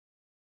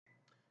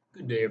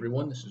Good day,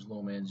 everyone. This is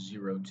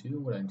Lowman02.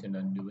 What I intend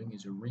on doing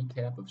is a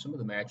recap of some of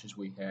the matches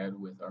we had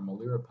with our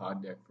Melira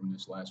Pod deck from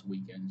this last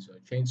weekend's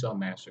Chainsaw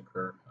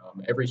Massacre.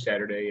 Every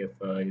Saturday, if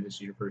this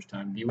is your first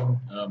time viewing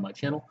my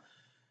channel,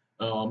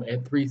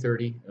 at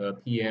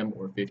 3:30 p.m.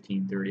 or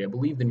 15:30. I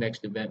believe the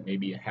next event may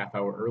be a half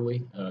hour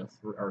early,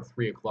 or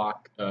 3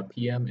 o'clock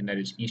p.m., and that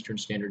is Eastern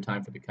Standard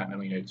Time for the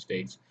continental United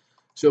States.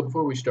 So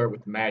before we start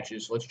with the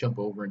matches, let's jump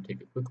over and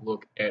take a quick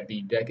look at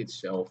the deck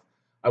itself.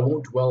 I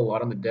won't dwell a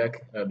lot on the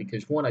deck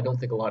because, one, I don't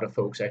think a lot of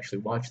folks actually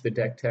watch the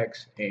deck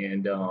text,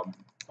 and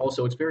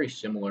also it's very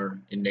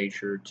similar in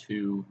nature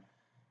to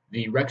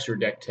the Rexer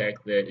deck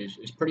tech that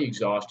is pretty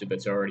exhaustive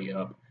that's already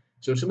up.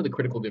 So some of the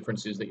critical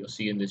differences that you'll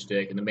see in this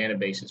deck, and the mana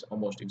base is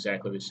almost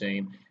exactly the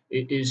same,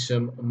 it is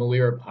some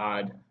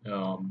MeliraPod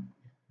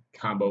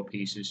combo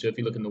pieces. So if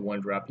you look in the one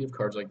drop, you have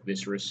cards like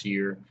Viscera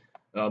Seer.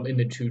 In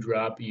the two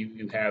drop,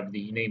 you have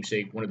the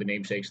namesake, one of the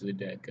namesakes of the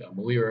deck,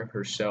 Melira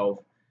herself,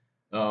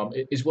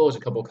 as well as a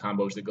couple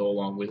combos that go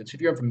along with it. So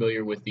if you're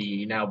unfamiliar with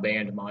the now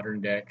banned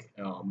modern deck,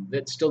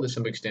 that still to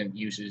some extent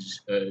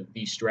uses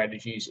these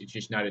strategies. It's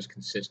just not as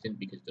consistent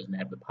because it doesn't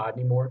have the pod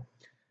anymore.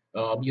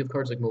 You have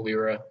cards like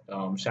Melira,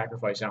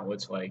 sacrifice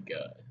outlets like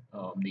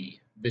the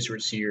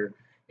Viscera Seer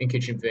and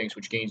Kitchen Finks,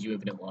 which gains you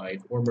infinite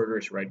life, or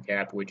Murderous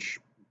Redcap, which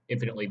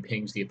infinitely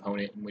pings the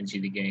opponent and wins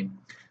you the game.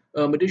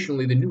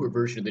 Additionally, the newer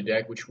version of the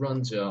deck, which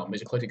runs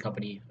as a collected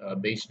company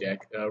base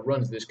deck,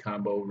 runs this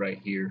combo right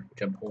here,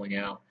 which I'm pulling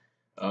out.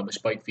 A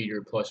Spike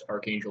Feeder plus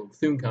Archangel of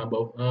Thune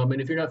combo.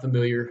 And if you're not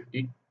familiar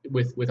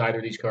with either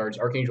of these cards,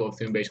 Archangel of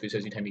Thune basically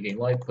says anytime you gain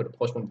life, put a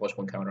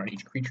 +1/+1 counter on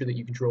each creature that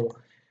you control.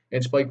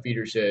 And Spike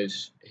Feeder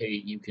says,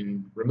 hey, you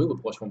can remove a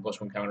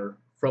 +1/+1 counter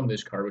from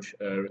this card, which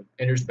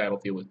enters the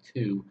battlefield with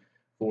 2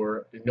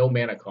 for no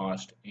mana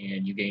cost,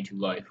 and you gain 2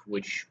 life,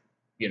 which,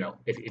 you know,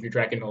 if you're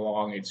tracking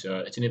along, it's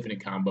an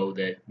infinite combo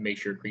that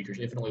makes your creatures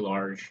infinitely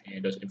large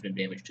and does infinite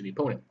damage to the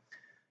opponent.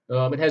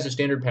 It has a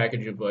standard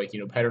package of like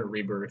Pattern of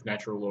Rebirth,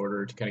 Natural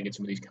Order to kind of get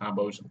some of these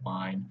combos in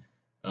line.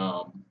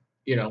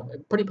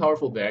 Pretty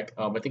powerful deck.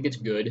 I think it's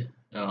good.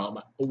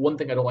 One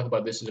thing I don't like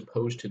about this, as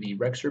opposed to the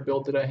Rexer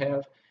build that I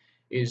have,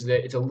 is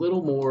that it's a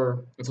little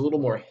more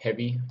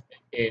heavy.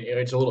 It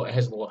has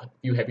a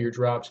few heavier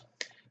drops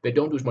that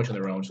don't do as much on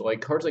their own. So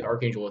like cards like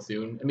Archangel of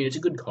Thune, I mean it's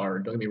a good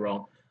card. Don't get me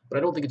wrong, but I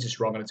don't think it's as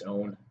strong on its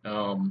own.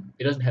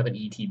 It doesn't have an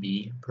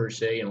ETB per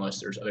se unless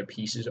there's other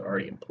pieces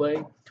already in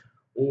play,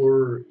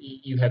 or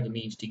you have the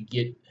means to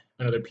get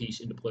another piece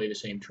into play the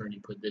same turn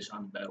you put this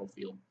on the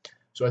battlefield.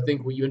 So I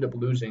think what you end up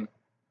losing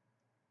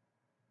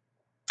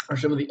are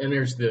some of the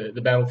enters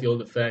the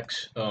battlefield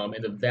effects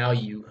and the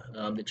value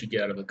that you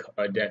get out of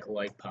a deck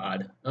like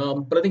Pod.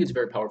 But I think it's a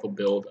very powerful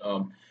build.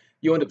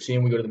 You end up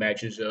seeing we go to the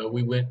matches.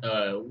 We went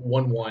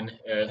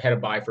 1-1, had a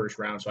bye first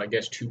round, so I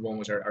guess 2-1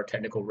 was our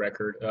technical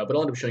record. But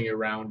I'll end up showing you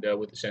around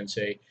with the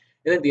sensei.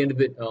 And at the end of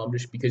it,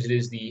 just because it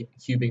is the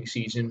cubing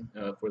season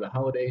for the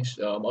holidays,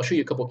 I'll show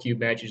you a couple cube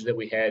matches that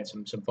we had,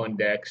 some fun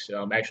decks,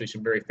 actually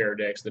some very fair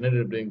decks that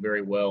ended up doing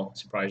very well,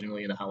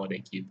 surprisingly, in the holiday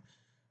cube.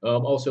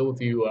 Also,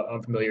 if you are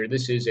unfamiliar,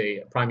 this is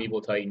a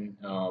Primeval Titan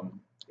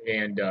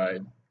and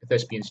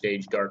Thespian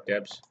Stage Dark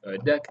Depths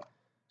deck,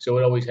 so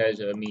it always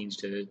has means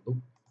to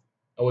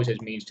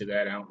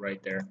that out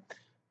right there.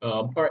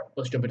 All right,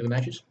 let's jump into the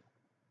matches.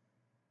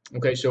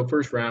 Okay, so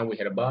first round we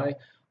had a bye.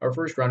 Our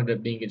first round ended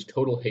up being against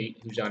Total Hate,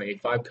 who's on a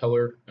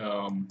 5-color,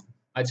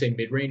 I'd say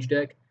mid-range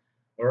deck,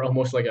 or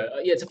almost like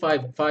it's a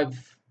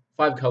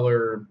five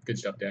color good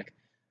stuff deck.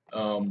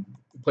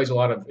 Plays a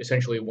lot of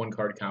essentially one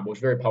card combos,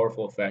 very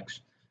powerful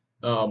effects.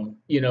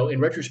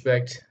 In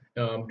retrospect,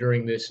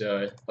 during this,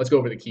 let's go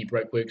over the keep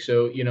right quick.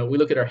 So, we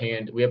look at our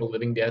hand. We have a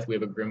Living Death. We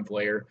have a Grim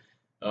Flayer.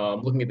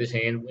 Looking at this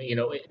hand,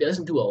 it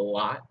doesn't do a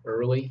lot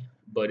early,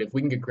 but if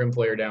we can get Grim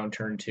Flayer down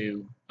turn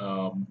 2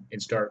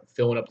 and start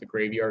filling up the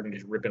graveyard and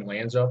just ripping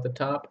lands off the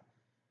top,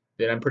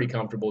 then I'm pretty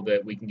comfortable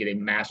that we can get a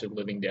massive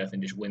Living Death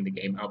and just win the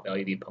game,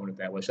 outvalue the opponent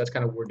that way. So that's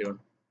kind of what we're doing.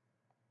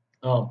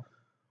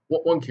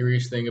 One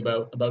curious thing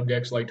about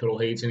decks like Total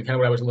Hates, and kind of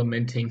what I was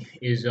lamenting,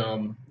 is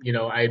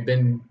I had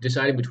been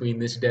deciding between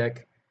this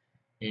deck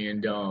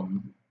and not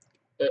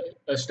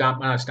a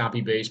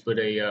Stompy base, but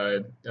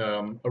a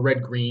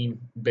red green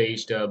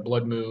based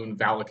Blood Moon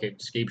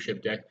Valakut Scape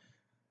Ship deck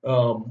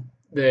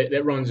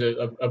that runs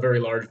a very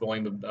large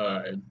volume of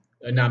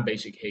a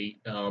non-basic hate,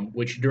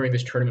 which during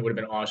this tournament would have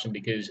been awesome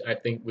because I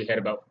think we had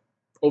about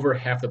over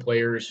half the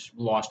players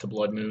lost to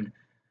Blood Moon,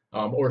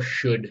 or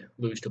should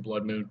lose to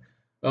Blood Moon.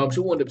 So what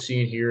we'll end up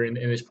seeing here in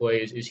this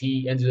play is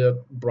he ends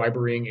up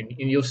briberying, and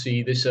you'll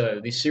see this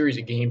series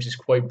of games is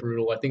quite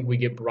brutal. I think we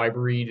get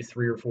briberied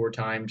 3 or 4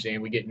 times,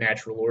 and we get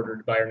natural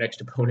ordered by our next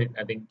opponent,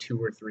 I think 2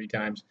 or 3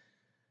 times.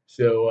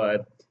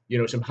 So,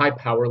 some high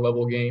power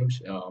level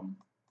games.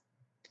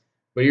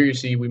 But here you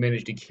see we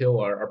managed to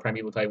kill our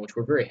Primeval Titan, which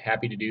we're very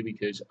happy to do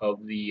because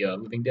of the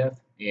Living Death.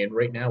 And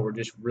right now we're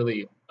just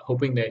really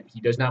hoping that he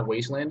does not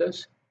wasteland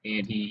us,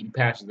 and he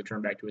passes the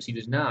turn back to us. He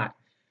does not,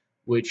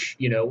 which,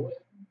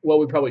 well,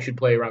 we probably should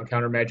play around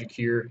counter magic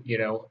here.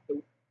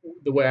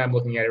 The way I'm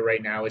looking at it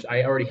right now is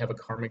I already have a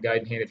Karma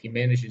Guide in hand. If he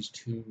manages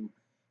to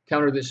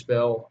counter this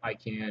spell, I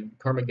can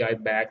Karmic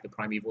Guide back the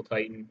Primeval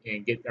Titan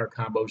and get our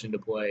combos into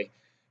play,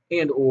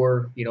 and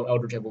or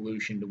Eldritch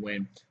Evolution to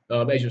win.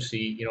 As you'll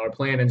see, our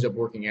plan ends up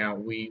working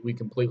out. We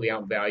completely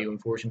outvalue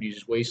and force him to use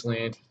his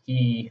Wasteland.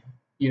 He,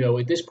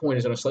 at this point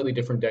is on a slightly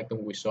different deck than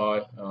what we saw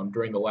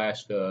during the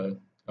last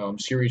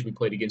series we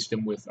played against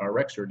him with our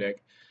Rexer deck.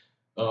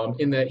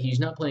 In that he's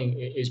not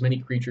playing as many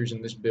creatures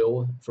in this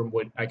build. From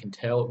what I can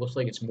tell, it looks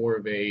like it's more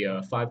of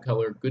a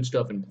 5-color good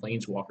stuff in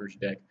Planeswalkers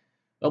deck,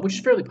 which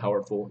is fairly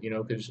powerful,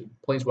 because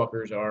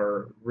Planeswalkers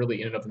are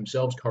really in and of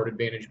themselves card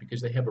advantage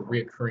because they have a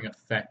reoccurring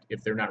effect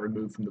if they're not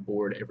removed from the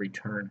board every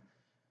turn.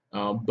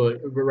 But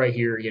right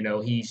here,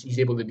 he's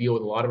able to deal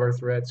with a lot of our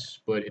threats,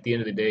 but at the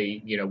end of the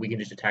day, we can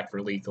just attack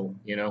for lethal,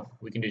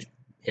 we can just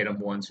hit him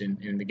once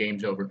and the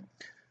game's over.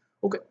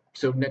 Okay,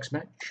 so next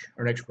match,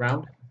 or next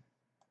round.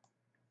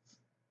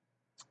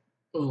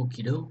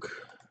 Okie doke.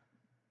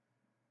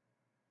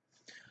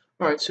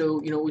 All right,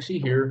 so we see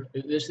here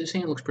this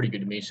hand looks pretty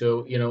good to me.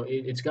 So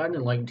it's got an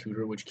Enlightened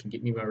Tutor, which can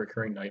get me my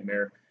Recurring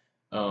Nightmare.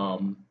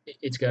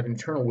 It's got an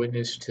Eternal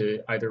Witness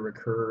to either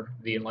recur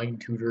the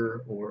Enlightened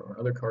Tutor or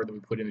another card that we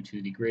put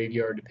into the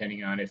graveyard,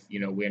 depending on if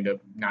we end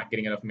up not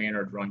getting enough mana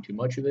or drawing too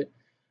much of it.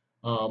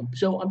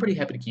 So I'm pretty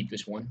happy to keep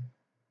this one.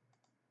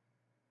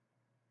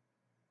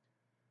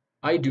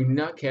 I do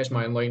not cast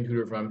my Enlightened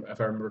Tutor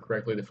if I remember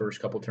correctly the first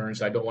couple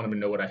turns. I don't want him to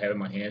know what I have in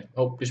my hand.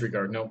 Oh,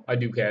 disregard. No, I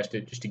do cast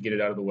it just to get it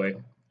out of the way.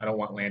 I don't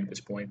want land at this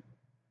point.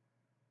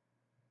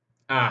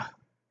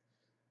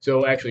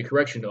 So actually,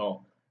 correction to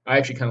all. I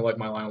actually kind of like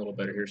my line a little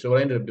better here. So what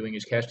I ended up doing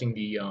is casting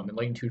the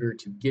Enlightened Tutor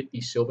to get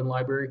the Sylvan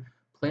Library,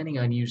 planning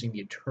on using the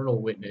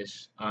Eternal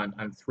Witness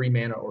on 3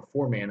 mana or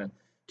 4 mana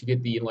to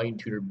get the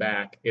Enlightened Tutor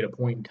back at a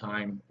point in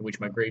time in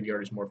which my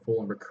graveyard is more full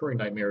and Recurring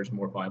Nightmare is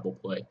more viable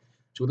play.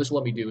 So what this will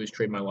let me do is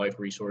trade my life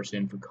resource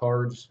in for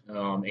cards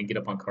and get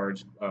up on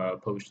cards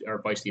post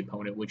or vice the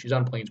opponent, which is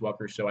on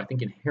Planeswalker. So I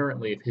think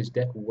inherently, if his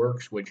deck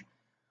works, which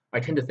I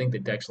tend to think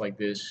that decks like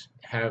this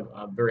have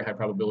a very high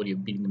probability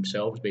of beating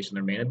themselves based on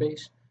their mana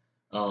base,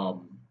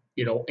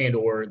 and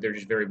or they're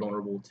just very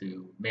vulnerable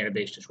to mana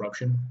based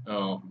disruption.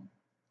 I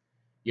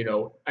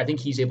think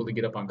he's able to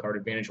get up on card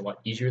advantage a lot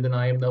easier than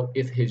I am, though,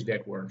 if his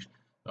deck works.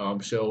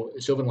 So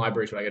Sylvan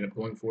Library is what I end up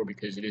going for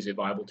because it is a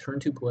viable turn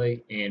 2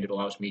 play and it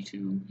allows me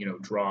to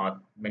draw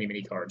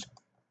many cards.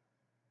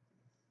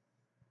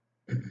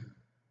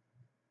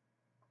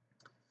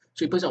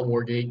 So he plays out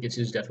Wargate, gets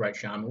his Deathrite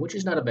Shaman, which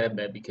is not a bad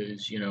bet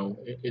because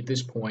at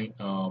this point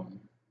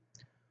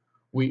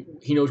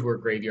he knows we're a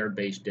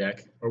graveyard-based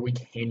deck, or we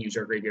can use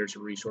our graveyard as a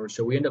resource.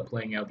 So we end up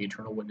playing out the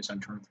Eternal Witness on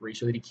turn 3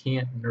 so that he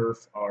can't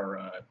nerf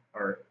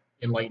our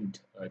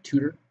Enlightened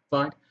Tutor.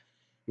 Fine.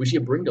 We see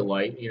a Bring to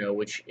Light,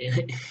 which,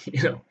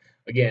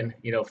 again,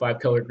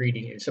 5-color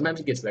greedy. Sometimes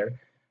he gets there,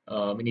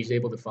 and he's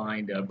able to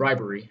find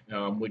Bribery,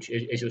 which,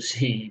 as you'll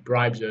see,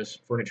 bribes us.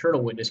 For an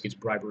Eternal Witness, gets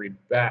Bribery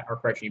back, or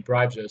correction, he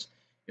bribes us,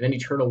 and then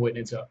Eternal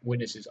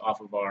Witnesses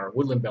off of our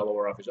Woodland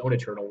Bellower off his own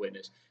Eternal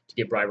Witness to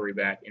get Bribery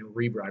back and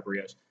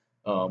re-Bribery us.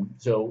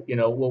 So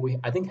we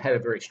I think had a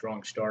very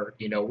strong start.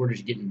 We're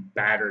just getting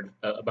battered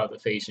about the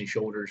face and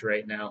shoulders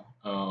right now.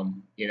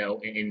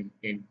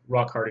 In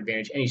rock hard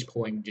advantage, and he's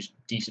pulling just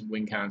decent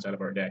win cons out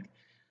of our deck.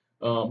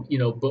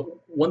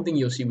 But one thing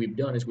you'll see we've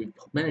done is we've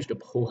managed to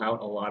pull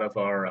out a lot of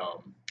our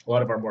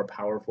more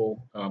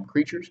powerful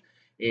creatures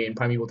in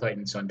Primeval Titan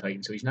and Sun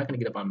Titan. So he's not going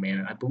to get up on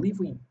mana. I believe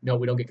we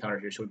don't get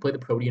counters here. So we play the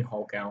Protean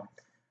Hulk out.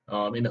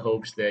 In the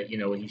hopes that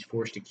he's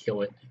forced to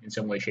kill it in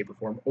some way, shape, or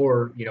form,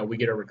 or we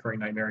get our Recurring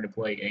Nightmare into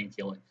play and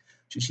kill it.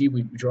 So you see,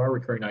 we draw a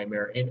Recurring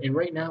Nightmare, and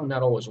right now,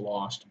 not all is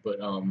lost.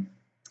 But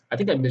I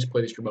think I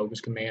misplayed this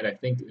Dromoka's command. I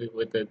think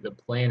what the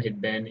plan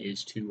had been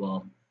is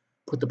to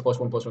put the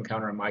 +1/+1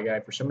 counter on my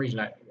guy. For some reason,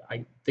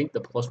 I think the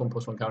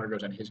 +1/+1 counter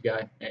goes on his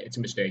guy. It's a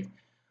mistake.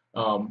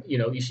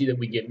 You see that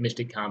we get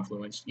Mystic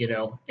Confluence,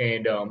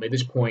 and at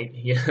this point,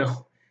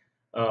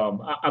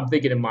 I'm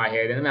thinking in my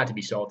head, and not to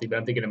be salty, but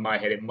I'm thinking in my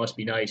head it must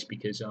be nice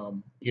because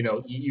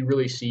you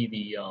really see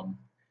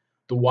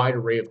the wide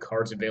array of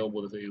cards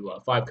available to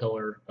the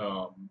 5-color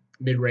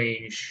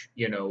mid-range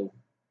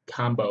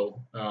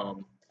combo,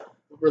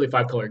 really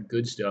 5-color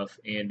good stuff.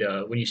 And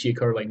when you see a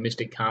card like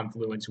Mystic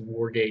Confluence,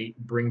 Wargate,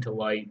 Bring to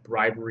Light,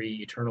 Bribery,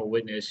 Eternal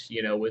Witness,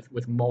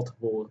 with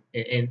multiple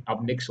and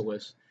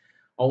Obnixilis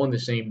all in the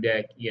same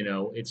deck,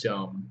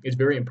 it's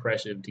very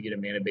impressive to get a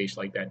mana base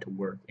like that to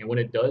work. And when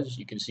it does,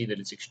 you can see that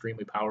it's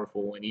extremely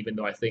powerful. And even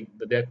though I think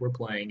the deck we're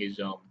playing is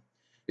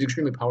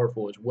extremely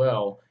powerful as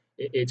well,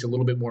 it's a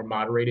little bit more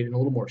moderated and a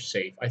little more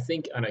safe. I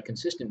think on a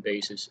consistent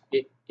basis,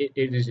 it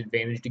is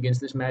advantaged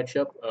against this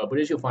matchup. But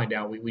as you'll find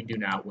out, we do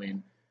not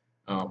win.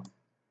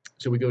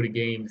 So we go to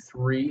game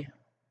 3.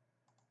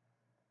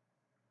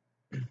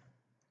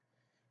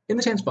 And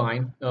this hand's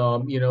fine.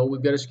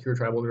 We've got a Secure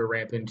Tribal to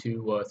ramp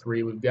into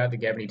 3. We've got the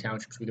Gavany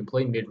Townships. We can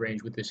play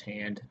mid-range with this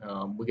hand.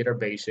 We get our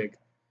basic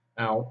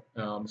out.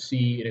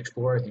 See and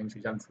explore our hands.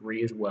 He's on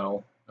 3 as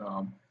well.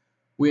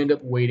 we end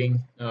up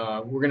waiting.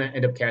 We're going to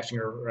end up casting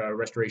our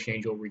Restoration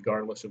Angel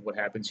regardless of what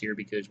happens here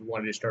because we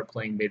wanted to start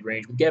playing mid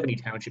range. With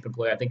Gavany Township in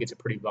play, I think it's a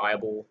pretty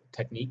viable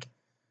technique.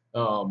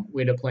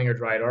 We end up playing our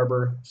Dryad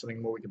Arbor, something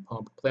more we can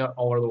pump, play out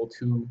all our little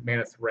 2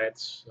 mana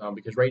threats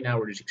because right now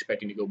we're just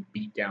expecting to go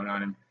beat down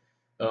on him.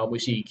 We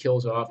see he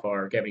kills off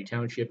our Gavany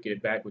Township, get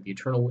it back with the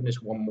Eternal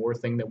Witness, one more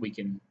thing that we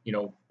can,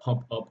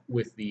 pump up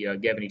with the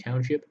Gavany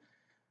Township.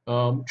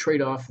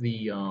 Trade off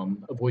the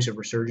a Voice of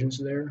Resurgence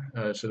there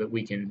so that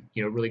we can,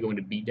 really go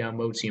into beatdown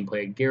mode, see him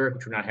play a Garrett,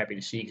 which we're not happy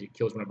to see because it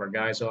kills one of our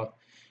guys off.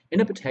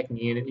 End up attacking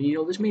in,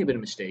 and, this may have been a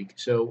mistake,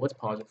 so let's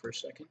pause it for a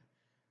second.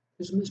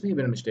 This may have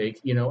been a mistake.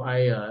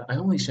 I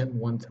only sent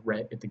one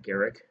threat at the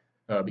Garrick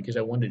because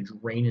I wanted to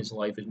drain his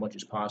life as much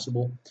as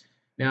possible.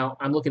 Now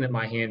I'm looking at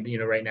my hand,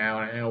 right now,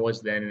 and I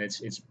was then, and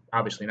it's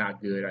obviously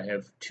not good. I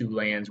have 2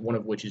 lands, one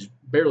of which is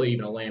barely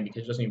even a land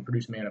because it doesn't even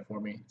produce mana for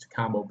me. It's a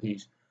combo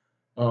piece.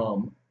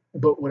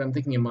 But what I'm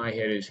thinking in my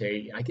head is,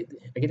 hey, I get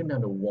him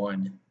down to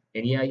 1,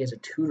 and yeah, he has a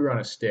tutor on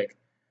a stick,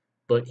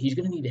 but he's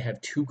going to need to have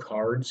 2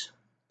 cards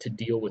to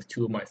deal with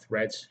 2 of my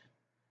threats,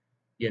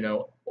 and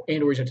or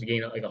he's going to have to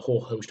gain like a whole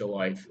host of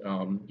life,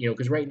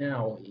 because right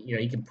now,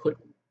 he can put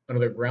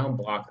another ground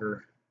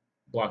blocker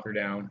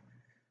down,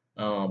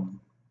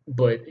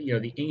 but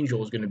the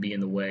angel is going to be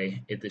in the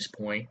way at this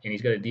point, and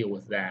he's got to deal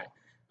with that.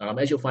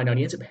 As you'll find out,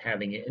 he ends up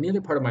having it. And the other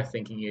part of my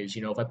thinking is,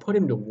 if I put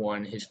him to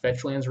 1, his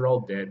fetch lands are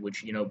all dead,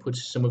 which,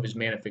 puts some of his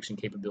mana fixing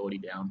capability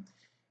down.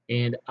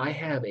 And I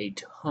have a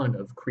ton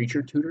of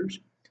creature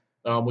tutors,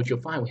 which you'll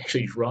find we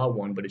actually draw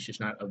 1, but it's just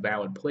not a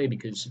valid play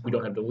because we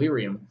don't have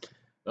Delirium.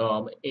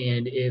 And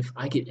if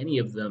I get any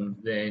of them,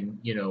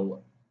 then,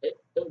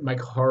 my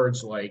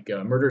cards like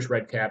Murderous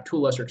Redcap, to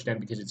a lesser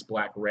extent because it's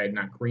black-red,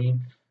 not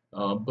green,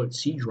 but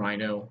Siege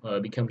Rhino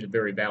becomes a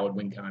very valid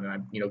win con,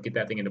 and I, get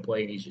that thing into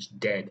play, and he's just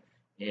dead.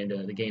 And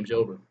the game's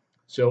over.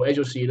 So as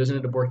you'll see, it doesn't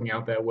end up working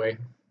out that way.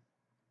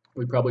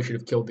 We probably should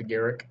have killed the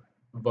Garrick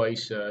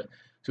Vice. So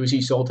we see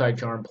Soultide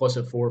Charm plus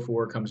a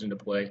 4/4 comes into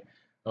play.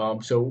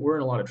 So we're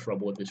in a lot of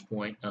trouble at this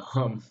point.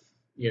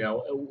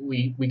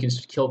 We can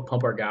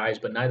pump our guys,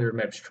 but neither of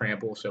them have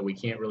Trample, so we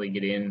can't really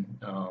get in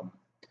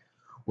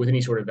with any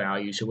sort of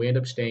value. So we end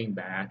up staying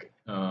back.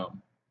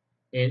 And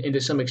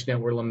to some extent,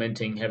 we're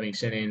lamenting having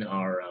sent in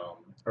our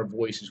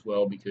Voice as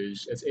well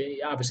because it's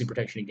obviously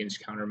protection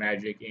against counter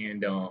magic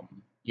and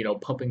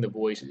pumping the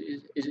Voice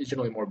is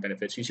generally more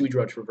benefits. So you see we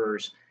draw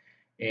Traverse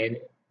and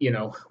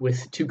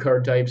with 2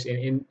 card types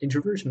and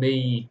Traverse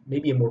may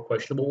be a more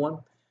questionable one.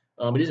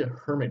 It is a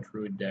Hermit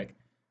Druid deck.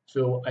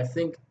 So I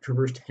think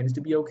Traverse tends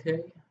to be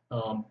okay.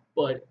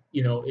 But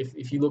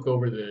if you look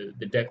over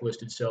the deck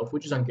list itself,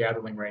 which is on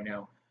Gatherling right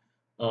now,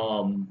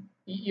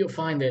 you'll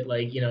find that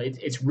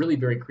it's really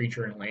very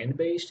creature and land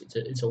based.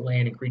 It's a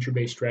land and creature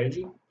based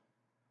strategy.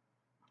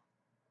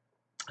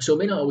 So it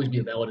may not always be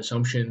a valid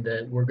assumption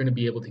that we're going to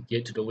be able to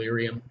get to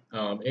Delirium.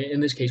 In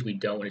this case, we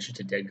don't. It's just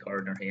a dead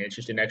card in our hand. It's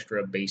just an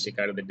extra basic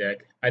out of the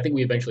deck. I think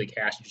we eventually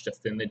cast it just to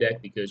thin the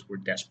deck because we're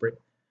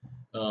desperate.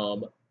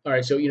 All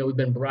right, so we've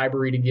been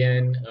briberied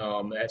again.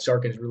 That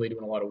Sarkin's really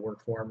doing a lot of work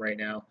for him right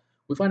now.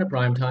 We find a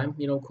prime time,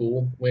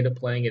 cool. We end up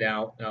playing it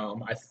out.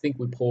 I think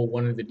we pull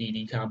one of the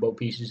DD combo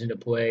pieces into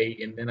play,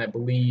 and then I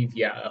believe,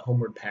 a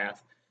Homeward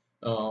Path.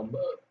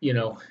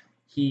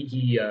 He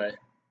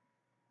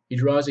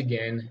draws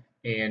again.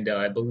 And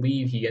I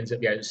believe he ends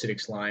up,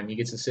 Acidic Slime. He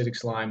gets Acidic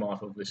Slime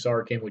off of the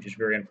Sarkin, which is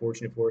very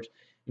unfortunate for us.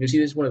 See,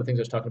 this is one of the things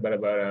I was talking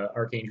about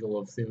Archangel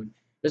of Thune.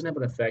 It doesn't have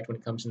an effect when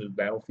it comes into the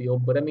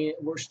battlefield, but I mean,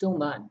 we're still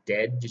not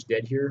just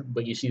dead here.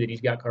 But you see that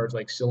he's got cards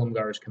like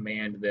Silumgar's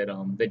Command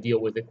that deal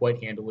with it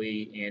quite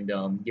handily and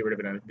get rid of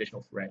an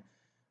additional threat.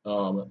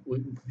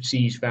 We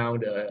see he's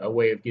found a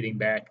way of getting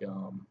back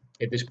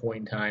at this point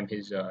in time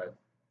his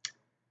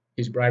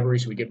bribery,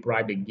 so we get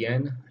bribed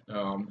again.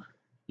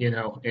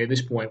 At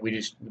this point,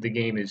 the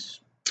game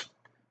is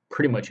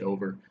pretty much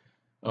over.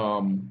 We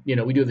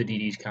do have the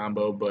DD's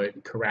combo,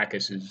 but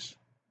Caracas is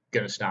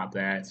going to stop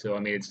that. So, I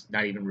mean, it's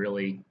not even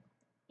really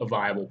a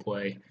viable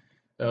play.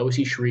 We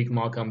see Shriek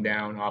Maw come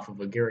down off of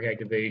a Garrick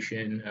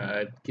activation.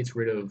 Gets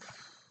rid of,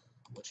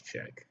 let's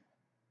check.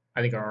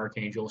 I think our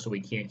Archangel, so we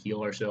can't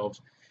heal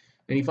ourselves.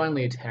 And he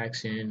finally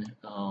attacks in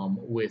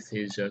with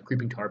his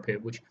Creeping Tar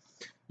Pit, which,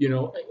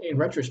 in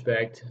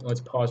retrospect, let's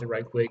pause it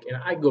right quick. And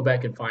I go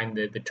back and find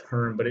the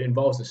turn, but it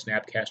involves the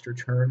Snapcaster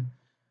turn.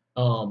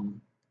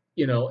 And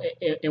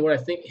what I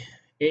think,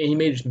 and he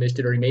may have just missed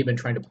it, or he may have been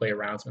trying to play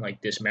around something like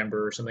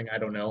Dismember or something. I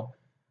don't know.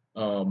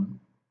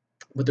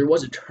 But there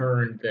was a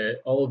turn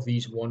that all of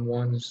these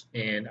 1/1s,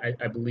 and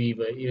I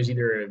believe it was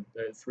either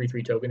a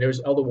 3/3 token. There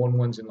was all the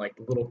 1/1s and like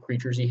the little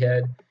creatures he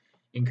had,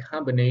 in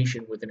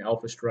combination with an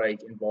Alpha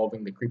Strike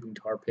involving the Creeping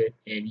Tar Pit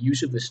and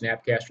use of the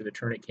Snapcaster the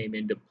turn it came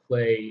in to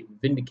play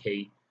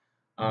Vindicate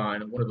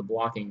on one of the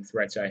blocking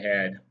threats I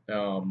had,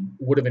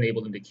 would have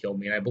enabled him to kill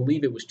me. And I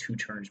believe it was 2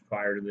 turns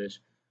prior to this.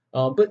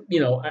 But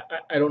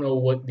I don't know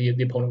what the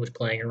opponent was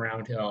playing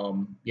around.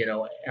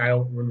 I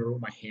don't remember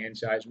what my hand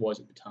size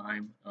was at the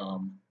time.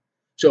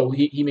 So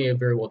he may have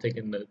very well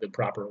taken the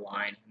proper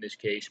line in this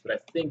case, but I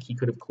think he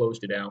could have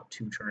closed it out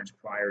 2 turns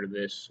prior to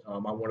this.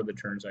 On one of the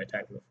turns, I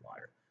attacked with a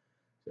flyer.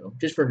 So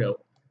just for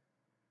note,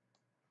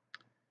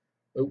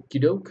 okie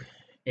doke.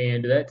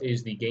 And that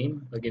is the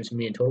game against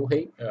me and Total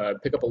Hate.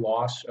 Pick up a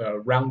loss.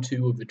 Round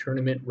 2 of the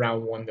tournament,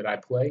 round 1 that I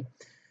play.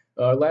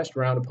 Last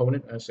round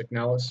opponent,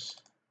 Signalis.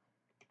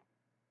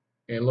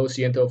 And lo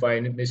siento if I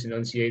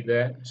misenunciate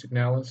that,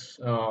 Signalis.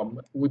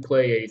 We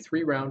play a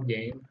 3-round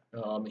game.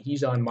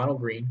 He's on mono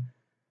green.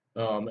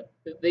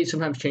 They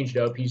sometimes change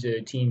it up. He's a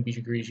Team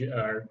Bija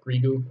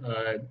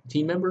Grigu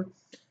team member,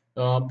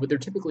 but they're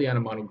typically on a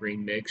mono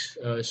green mix.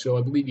 So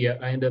I believe, yeah,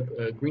 I end up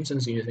Green Sun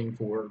Zenithing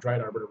for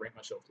Dryad Arbor to rank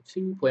myself to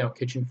 2, play out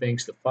Kitchen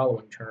Finks the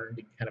following turn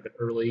to kind of an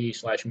early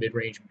 / mid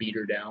range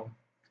beater down.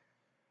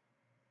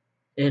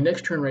 And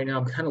next turn right now,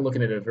 I'm kind of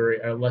looking at a very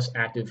less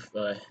active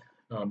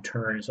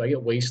turn. So I get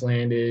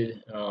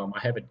Wastelanded. I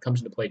have it comes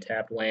into play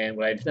tapped land.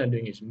 What I intend on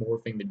doing is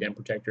morphing the Den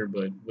Protector,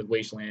 but with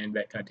Wasteland,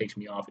 that kind of takes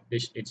me off.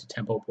 It's a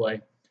tempo play.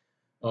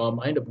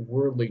 I end up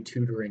Worldly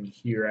Tutoring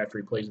here after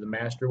he plays the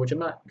Master, which I'm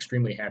not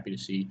extremely happy to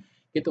see.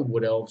 Get the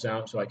Wood Elves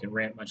out so I can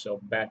ramp myself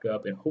back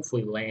up and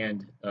hopefully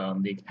land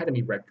the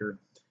Academy Rector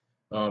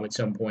at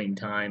some point in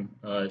time,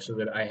 so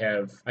that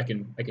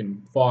I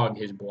can fog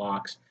his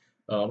blocks.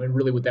 And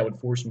really, what that would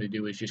force him to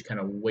do is just kind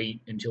of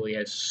wait until he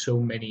has so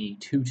many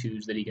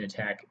 2/2s that he can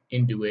attack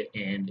into it,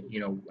 and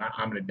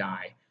I'm gonna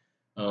die.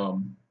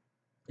 So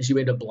you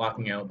end up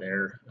blocking out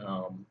there.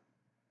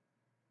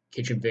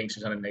 Kitchen Finks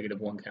is on a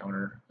 -1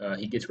 counter.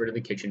 He gets rid of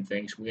the Kitchen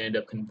Finks. We end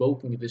up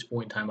convoking at this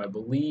point in time, I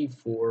believe,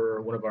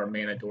 for one of our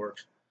mana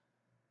dorks.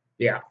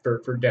 Yeah,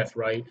 for Death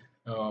Right.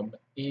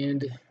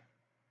 And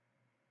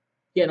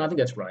yeah, no, I think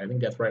that's right. I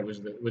think Death Right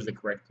was the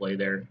correct play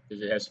there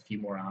because it has a few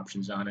more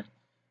options on it.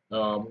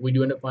 We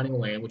do end up finding a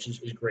land, which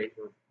is great.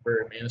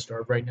 We're mana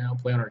starved right now.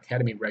 Play on our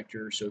Academy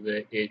Rector so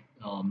that it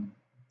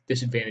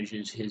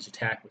disadvantages his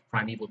attack with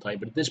Primeval type.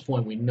 But at this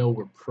point, we know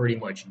we're pretty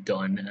much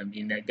done. I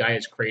mean, that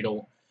Gaia's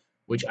Cradle,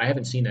 which I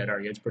haven't seen that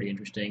art yet. It's pretty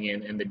interesting.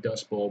 And the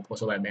Dust Bowl,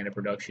 plus all that mana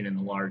production and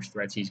the large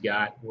threats he's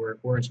got, we're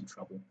in some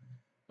trouble.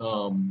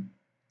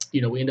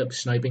 We end up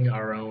sniping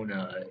our own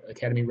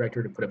Academy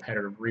Rector to put a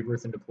Pattern of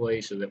Rebirth into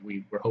play so that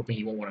we're hoping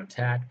he won't want to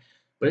attack.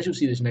 But as you'll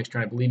see this next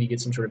turn, I believe he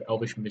gets some sort of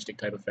Elvish Mystic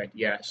type effect.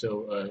 Yeah,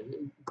 so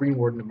Green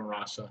Warden of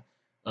Marasa.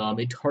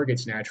 It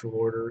targets Natural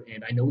Order,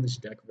 and I know this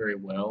deck very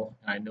well.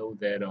 I know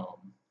that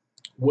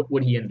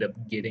what he ended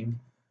up getting,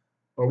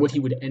 or what he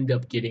would end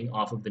up getting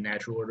off of the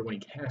Natural Order when he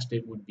cast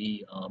it would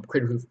be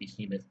Craterhoof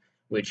Behemoth,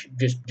 which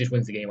just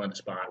wins the game on the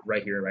spot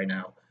right here, right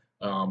now.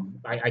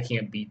 I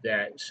can't beat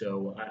that,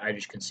 so I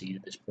just concede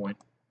at this point.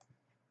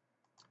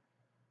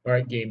 All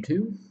right, game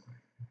 2.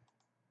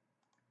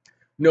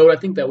 No, I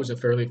think that was a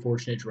fairly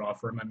fortunate draw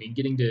for him. I mean,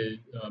 getting to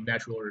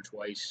Natural Order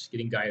twice,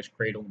 getting Gaia's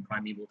Cradle and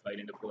Primeval Tight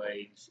into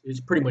play is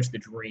pretty much the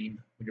dream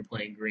when you're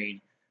playing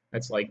green.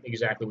 That's like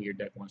exactly what your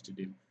deck wants to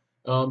do.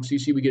 So you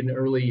see we get an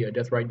early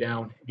Death Right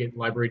down, get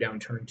Library down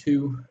turn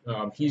 2.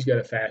 He's got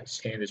a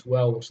fast hand as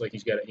well. Looks like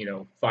he's got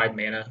 5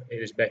 mana at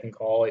his beck and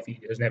call if he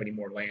doesn't have any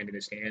more land in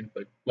his hand,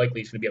 but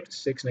likely he's going to be up to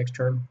 6 next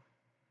turn,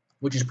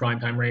 which is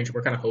prime time range.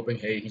 We're kind of hoping,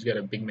 hey, he's got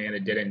a big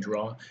mana dead end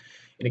draw.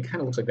 And it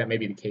kind of looks like that may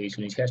be the case.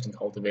 When he's casting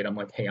Cultivate, I'm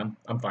like, hey,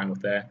 I'm fine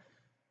with that.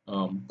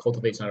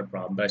 Cultivate's not a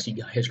problem. But I see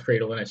his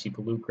Cradle and I see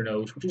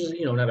Pelucranos, which is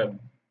not a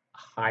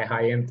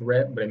high-end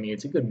threat, but I mean,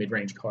 it's a good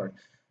mid-range card.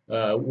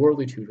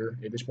 Worldly Tutor,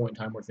 at this point in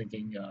time, we're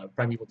thinking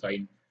Primeval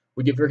Titan.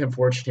 We get very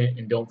unfortunate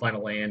and don't find a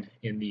land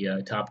in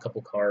the top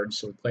couple cards,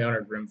 so we play on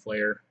our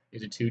Grimflayer.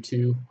 Is a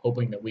 2/2,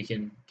 hoping that we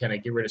can kind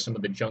of get rid of some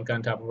of the junk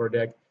on top of our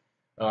deck.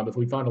 If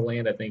we found a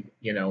land, I think,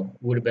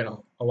 would have been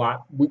a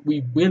lot.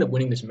 We ended up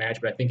winning this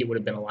match, but I think it would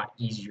have been a lot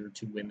easier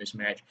to win this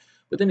match.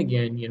 But then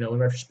again, in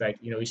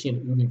retrospect, you see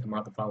an Ugin come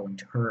out the following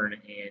turn,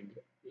 and,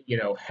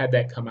 had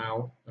that come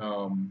out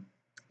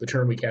the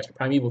turn we cast a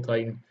Primeval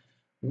Titan,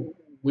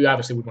 we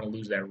obviously would want to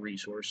lose that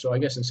resource. So I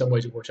guess in some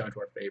ways it works out to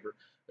our favor.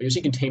 But you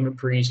see Containment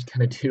Priest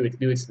kind of do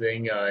its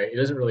thing. It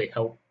doesn't really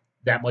help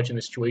that much in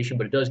the situation,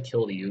 but it does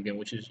kill the Ugin,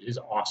 which is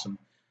awesome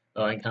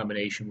in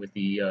combination with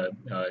the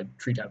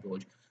Treetop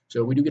Village.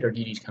 So we do get our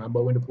DD's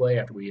combo into play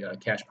after we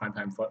cast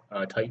Primetime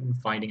Titan,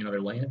 finding another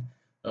land.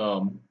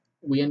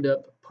 We end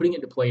up putting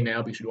it into play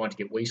now because we want to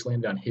get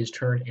Wasteland on his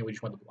turn, and we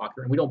just want the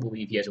blocker, and we don't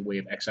believe he has a way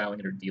of exiling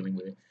it or dealing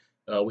with it.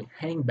 We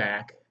hang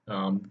back,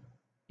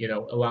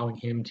 allowing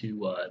him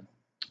to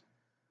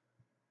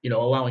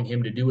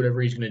do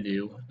whatever he's going to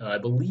do. I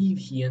believe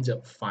he ends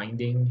up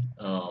finding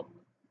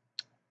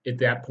at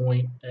that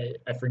point.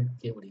 I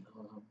forget what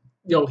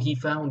he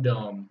found.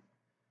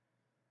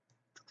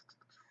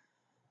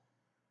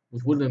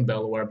 With Woodland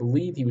Bellower, I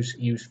believe he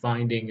was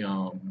finding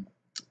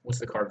what's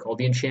the card called?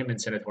 The Enchantment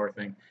Centaur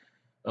thing.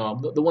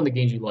 The one that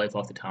gains you life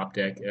off the top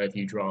deck if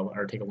you draw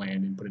or take a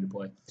land and put it into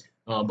play.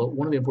 But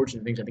one of the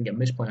unfortunate things I think a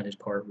misplay on his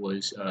part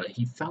was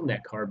he found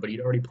that card, but he'd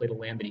already played a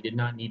land that he did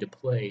not need to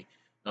play.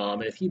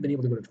 And if he'd been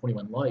able to go to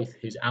 21 life,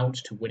 his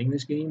outs to winning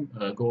this game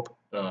go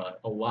up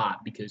a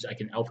lot because I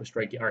can Alpha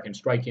Strike or I can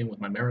strike in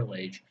with my Merit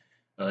Lage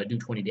do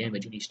 20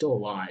 damage, and he's still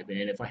alive.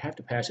 And if I have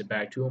to pass it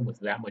back to him with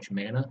that much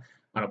mana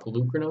on a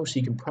Pelucranos,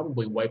 he can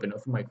probably wipe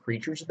enough of my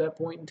creatures at that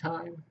point in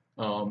time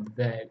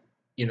that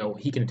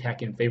he can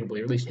attack in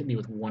favorably, or at least hit me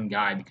with one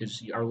guy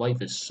because our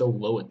life is so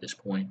low at this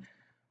point.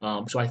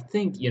 So I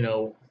think in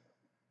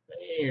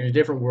a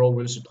different world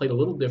where this is played a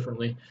little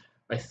differently,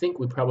 I think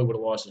we probably would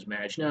have lost this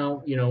match.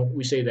 Now,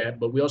 we say that,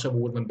 but we also have a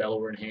Woodland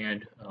Bellower in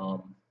hand,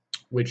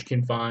 which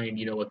can find,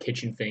 a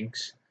Kitchen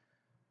Finks,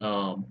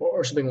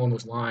 or something along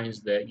those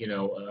lines that,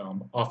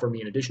 offer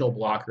me an additional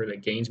blocker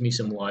that gains me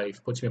some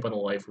life, puts me up on a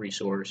life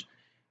resource,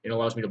 and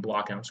allows me to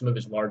block out some of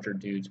his larger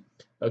dudes.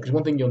 Because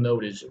one thing you'll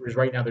note is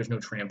right now there's no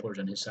tramplers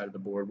on his side of the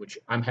board, which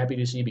I'm happy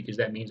to see because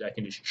that means I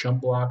can just chump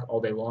block all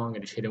day long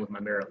and just hit him with my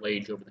Merit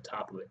Lage over the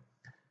top of it.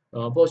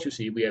 Plus, you'll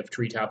see we have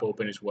Treetop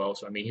open as well,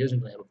 so I mean he doesn't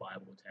really have a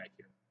viable attack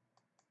here.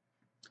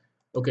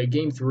 Okay,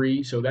 game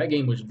 3. So that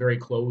game was very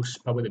close,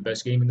 probably the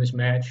best game in this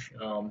match.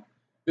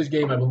 This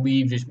game, I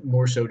believe, just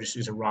more so just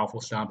is a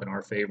raffle stomp in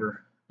our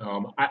favor.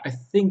 I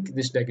think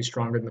this deck is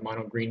stronger than the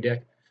mono green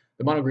deck.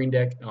 The mono green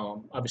deck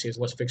obviously has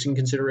less fixing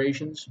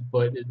considerations,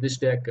 but this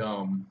deck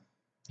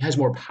has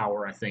more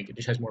power. I think it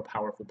just has more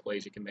powerful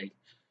plays it can make.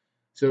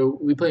 So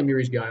we play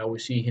Miri's Guile. We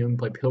see him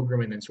play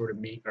Pilgrim and then sort of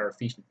meet our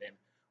Feast of Famine,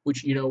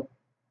 which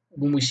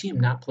when we see him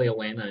not play a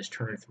land on his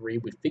turn 3,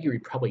 we figure he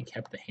probably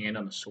kept the hand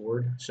on the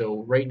sword.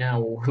 So right now,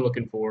 what we're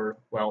looking for,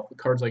 well,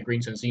 cards like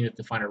Green Sun Zenith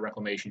define our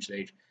Reclamation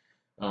stage.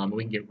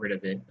 We can get rid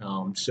of it.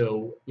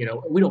 So we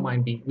don't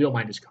mind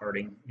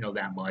discarding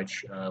that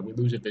much. We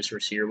lose a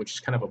Viscerous here, which is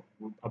kind of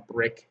a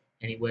brick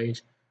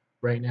anyways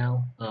right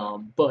now.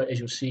 But as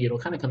you'll see, it'll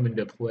kind of come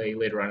into play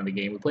later on in the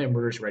game. We play a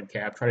Murderous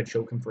Redcap, try to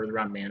choke him further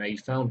on mana. He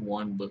found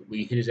one, but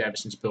we hit his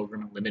Absence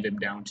Pilgrim and limit him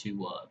down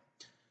to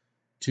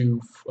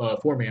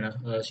 4 mana.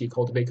 So you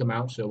cultivate come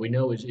out. So we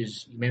know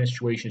his mana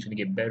situation is going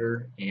to get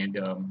better, and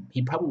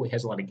he probably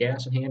has a lot of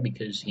gas in hand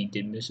because he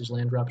did miss his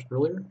land drops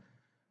earlier.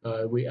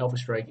 We Alpha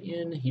Strike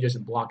in. He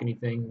doesn't block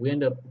anything. We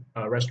end up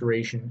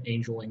Restoration,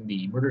 Angeling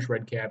the Murderous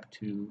Redcap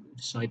to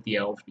snipe the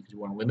Elves because we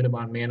want to limit him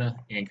on mana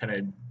and kind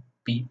of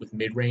beat with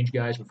mid-range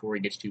guys before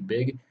he gets too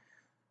big.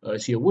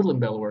 See a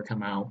Woodland Bellower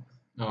come out.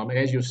 And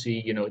as you'll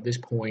see, at this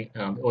point,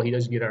 he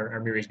does get our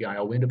Miri's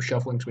Guile. We end up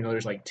shuffling because we know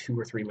there's like 2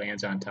 or 3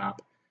 lands on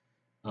top.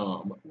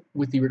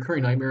 With the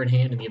Recurring Nightmare in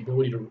hand and the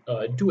ability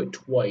to do it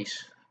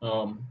twice,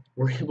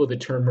 we're able to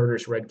turn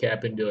Murderous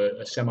Redcap into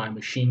a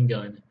semi-machine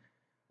gun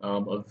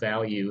of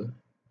value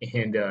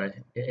and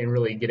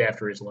really get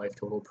after his life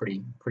total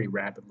pretty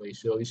rapidly.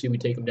 So you see we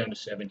take him down to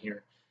 7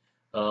 here.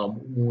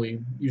 When we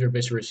use our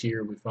Viscerous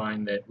here, we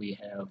find that we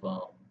have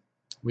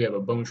a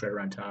Bone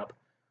Shredder on top,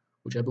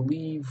 which I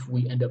believe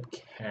we end up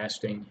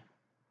casting.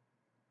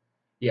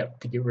 Yeah,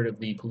 to get rid of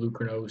the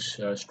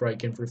Pelucranos,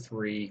 strike in for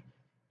 3,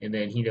 and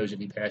then he knows if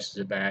he passes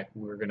it back,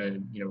 we're gonna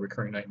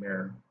Recurring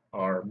Nightmare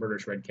our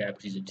Murderous Redcap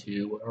because he's a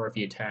 2, or if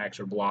he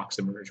attacks or blocks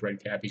the Murderous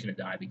Redcap, he's gonna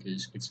die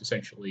because it's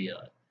essentially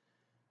a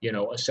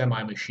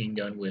semi-machine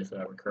gun with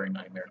Recurring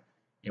Nightmare,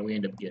 and we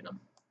end up getting him.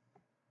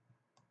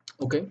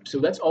 Okay, so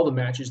that's all the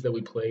matches that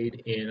we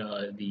played in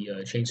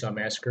the Chainsaw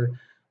Massacre.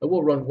 I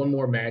will run one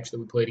more match that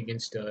we played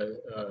against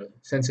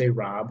Sensei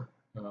Rob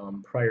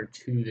prior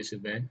to this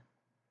event.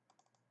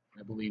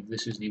 I believe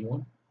this is the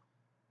one.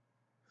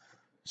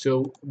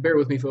 So bear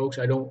with me, folks.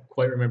 I don't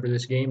quite remember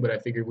this game, but I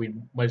figured we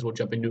might as well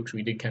jump into it because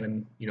we did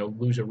kind of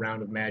lose a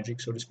round of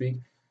magic, so to speak.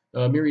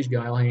 Miri's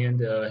Guile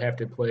hand, have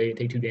to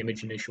take 2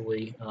 damage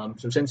initially.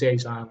 So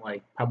Sensei's on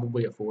like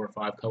probably a 4 or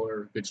 5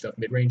 color good stuff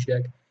mid-range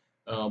deck.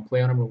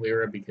 Play on a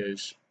Melira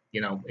because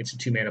it's a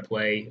 2 mana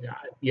play.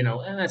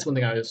 And that's one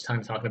thing I was kind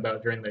of talking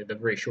about during the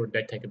very short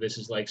deck tech of this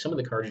is like some of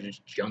the cards are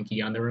just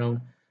junky on their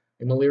own.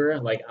 In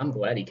Melira, like I'm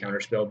glad he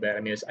counterspelled that.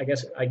 I mean, I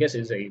guess it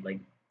is a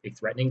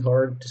threatening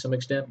card to some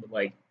extent, but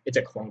like it's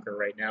a clunker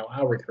right now.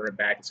 I'll recur it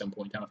back at some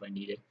point in time if I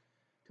need it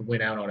to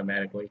win out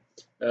automatically.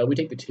 We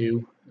take the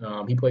 2.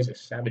 He plays a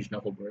Savage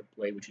Knuckle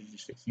Blade, which is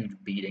just a huge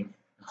beating.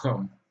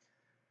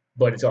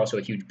 But it's also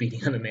a huge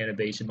beating on the mana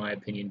base, in my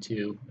opinion,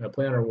 too.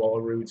 Play on our Wall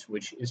of Roots,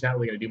 which is not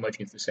really going to do much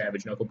against the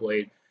Savage Knuckle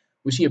Blade.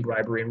 We see a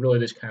Bribery, and really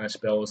this kind of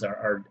spells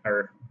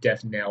our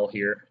death knell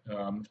here,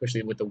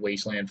 especially with the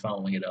Wasteland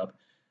following it up.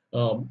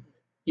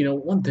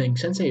 One thing,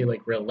 Sensei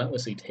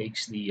relentlessly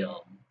takes the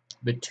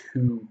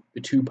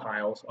two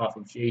piles off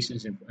of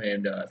Jace's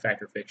and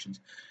Factor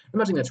Fictions. I'm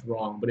not saying that's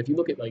wrong, but if you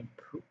look at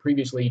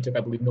previously, he took, I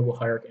believe, Noble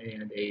Hierarch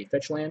and a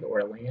fetch land or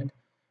a land,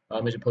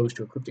 as opposed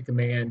to a Cryptic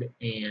Command,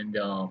 and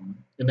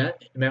in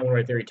that one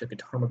right there, he took a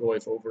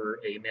Tarmogoyf over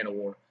a Man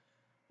War.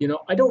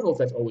 I don't know if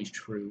that's always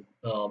true.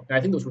 And I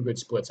think those were good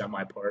splits on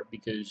my part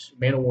because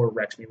Man War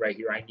wrecks me right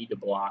here. I need to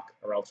block,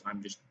 or else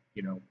I'm just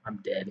I'm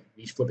dead.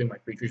 He's flipping my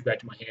creatures back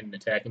to my hand and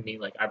attacking me.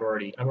 Like I'm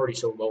already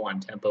so low on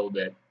tempo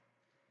that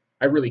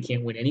I really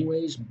can't win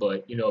anyways,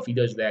 but if he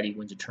does that, he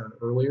wins a turn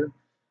earlier.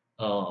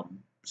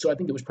 So I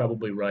think it was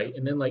probably right.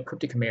 And then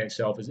Cryptic Command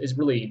itself is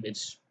really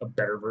it's a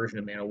better version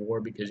of Mana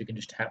War because it can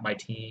just tap my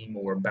team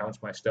or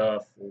bounce my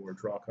stuff or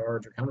draw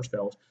cards or counter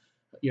spells.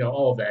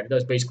 All of that. It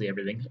does basically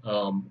everything.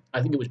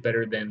 I think it was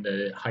better than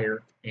the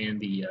Hierarch and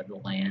the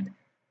land.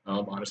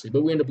 honestly.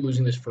 But we end up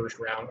losing this first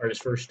round or this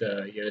first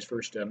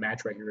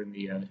match right here in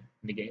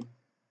the game.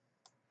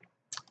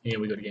 And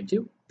we go to game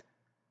two.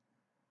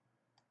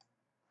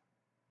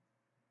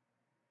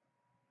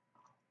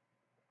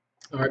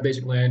 All right,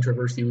 basic land,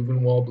 traverse the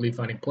Uven Wall, believe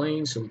finding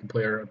plains, so we can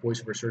play our Voice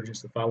of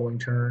Resurgence the following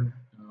turn.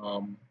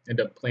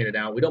 End up playing it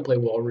out. We don't play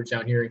wall roots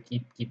down here.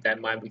 Keep that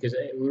in mind because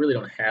we really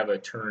don't have a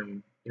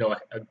turn,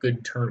 a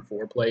good turn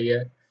four play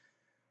yet.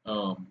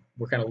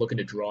 We're kind of looking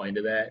to draw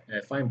into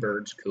that. Find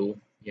birds, cool.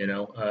 End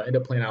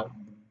up playing out,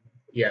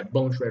 yeah,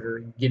 Bone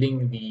Shredder,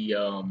 getting the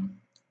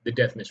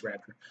Deathness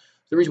Raptor.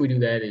 The reason we do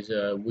that is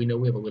we know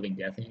we have a living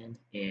Death Hand,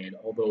 and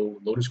although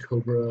Lotus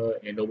Cobra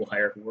and Noble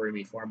Hierarchy worry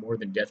me far more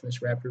than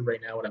Deathness Raptor right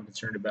now, what I'm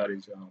concerned about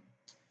is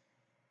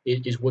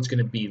what's going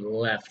to be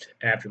left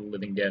after the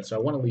Living Death. So I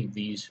want to leave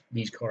these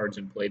cards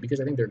in play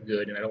because I think they're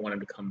good, and I don't want them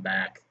to come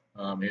back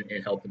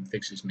and help him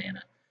fix his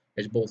mana,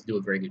 as both do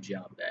a very good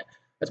job of that.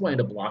 That's why I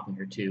end up blocking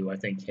her too. I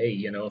think, hey,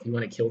 if you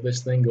want to kill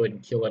this thing, go ahead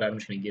and kill it. I'm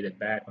just going to get it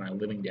back when I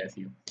Living Death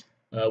you.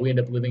 We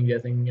end up Living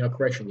Deathing,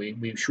 correction,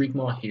 we Shriek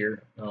Maw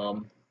here.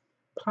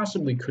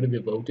 Possibly could have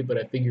evoked it, but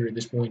I figure at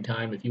this point in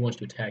time, if he wants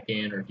to attack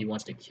in or if he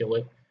wants to kill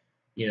it,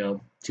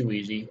 too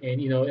easy.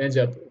 And, it ends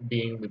up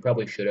being, we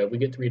probably should have. We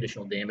get 3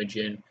 additional damage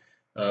in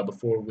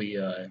before we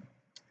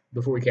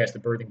cast the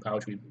Birthing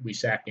Pouch we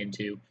sack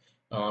into.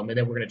 And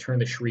then we're going to turn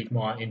the Shriek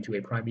Maw into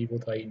a Primeval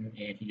Titan,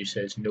 and he just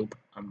says, nope,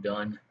 I'm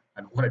done.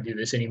 I don't want to do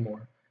this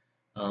anymore.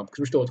 Because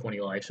we're still at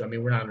 20 life, so I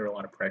mean, we're not under a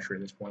lot of pressure at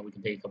this point. We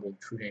can take a couple of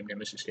True Name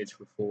Nemesis hits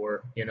for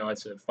 4.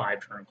 It's a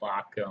 5-turn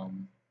clock.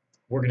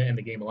 We're going to end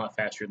the game a lot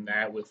faster than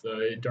that with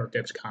a Dark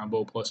Depths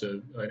combo plus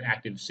an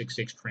active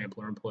 6/6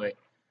 Trampler in play.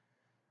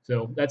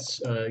 So that's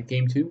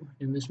game 2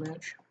 in this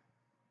match.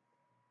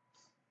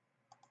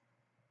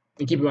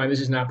 And keep in mind,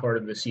 this is not part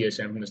of the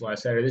CSM from this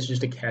last Saturday. This is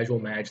just a casual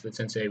match that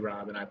Sensei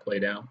Rob and I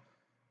played out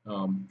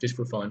just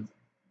for fun.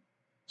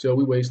 So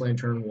we Wasteland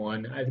turn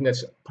 1. I think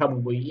that's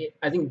probably,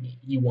 I think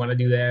you want to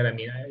do that. I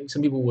mean,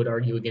 some people would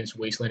argue against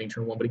Wastelanding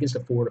turn 1, but against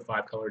a 4 to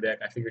 5 color deck,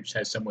 I figure it just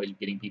has some ways of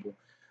getting people.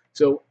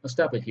 So I'll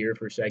stop it here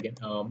for a second.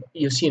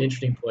 You'll see an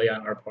interesting play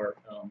on our part.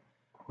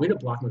 We end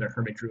up blocking with our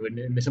Hermit Druid,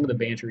 and some of the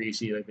banter you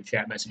see, like the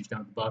chat message down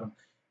at the bottom,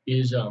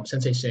 is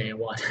Sensei saying,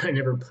 well, I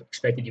never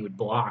expected you would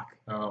block.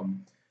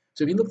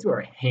 So if you look through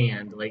our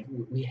hand, like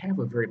we have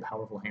a very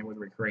powerful hand with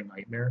Recurring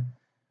Nightmare.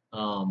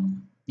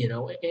 And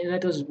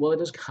that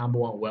does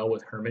combo on well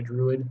with Hermit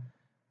Druid.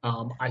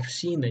 I've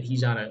seen that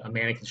he's on a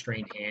mana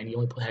constrained hand. He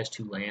only has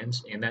 2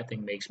 lands, and that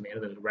thing makes mana,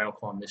 the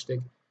Rattleclaw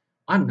Mystic.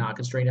 I'm not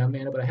constrained on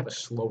mana, but I have a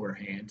slower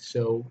hand.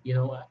 So,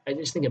 I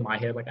just think in my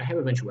head, like, I have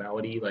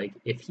eventuality. Like,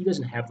 if he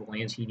doesn't have the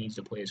lands he needs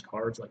to play his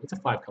cards, like, it's a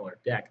 5-color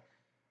deck.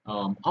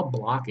 I'll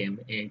block him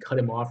and cut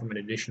him off from an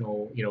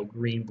additional,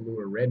 green, blue,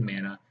 or red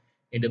mana.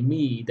 And to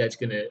me, that's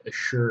going to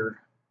assure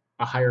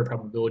a higher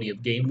probability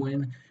of game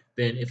win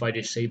than if I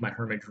just save my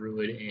Hermit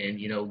Druid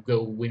and,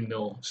 go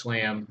windmill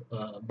slam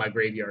my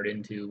graveyard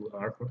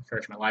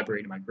my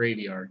library into my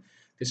graveyard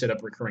to set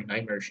up Recurring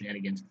Nightmare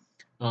shenanigans.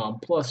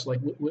 Plus, like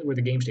where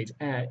the game state's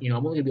at, I'm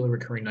only gonna be able to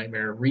Recurring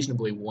Nightmare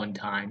reasonably one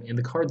time, and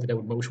the card that I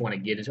would most want to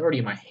get is already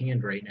in my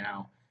hand right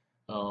now.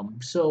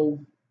 So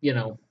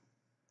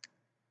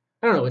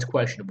I don't know, it's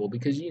questionable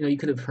because you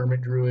could have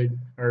Hermit Druid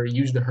or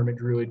use the Hermit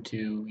Druid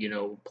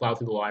to plow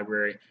through the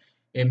library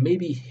and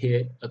maybe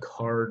hit a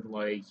card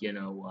like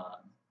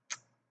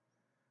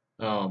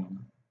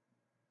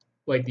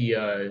like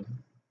the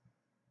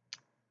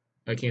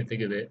I can't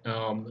think of it.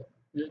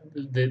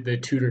 The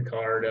tutor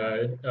card,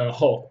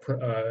 Hulk.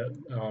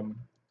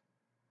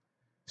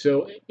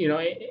 So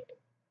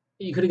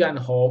you could have gotten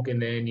Hulk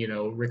and then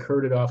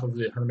recurred it off of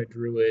the Hermit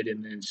Druid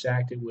and then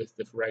sacked it with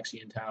the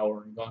Phyrexian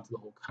Tower and gone through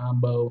the whole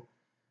combo.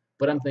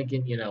 But I'm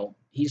thinking,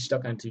 he's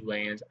stuck on 2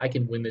 lands. I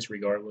can win this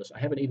regardless. I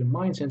have an even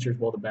Mind Sensor as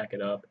well to back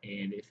it up.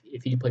 And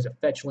if he plays a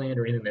fetch land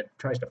or anything that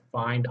tries to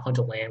hunt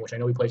a land, which I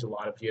know he plays a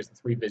lot of, he has the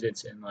 3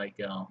 visits and like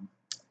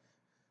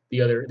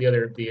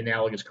the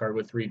analogous card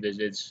with 3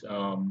 visits,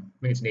 I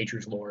think it's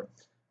Nature's Lore,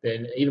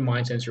 then even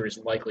Mind Sensor is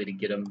likely to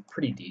get him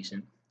pretty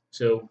decent.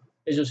 So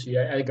as you'll see,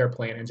 I think our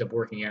plan ends up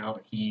working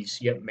out. He's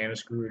mana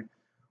screwed.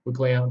 We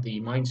play out the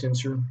Mind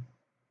Sensor,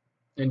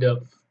 end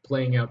up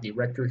playing out the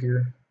Rector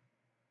here,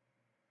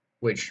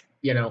 which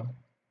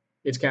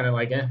it's kind of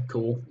like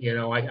cool. I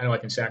know I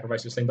can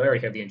sacrifice this thing, but I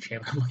already have the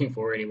enchantment I'm looking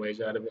for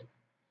anyways out of it.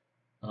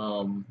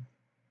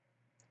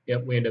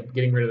 We end up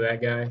getting rid of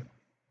that guy.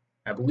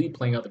 I believe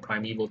playing out the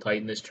Primeval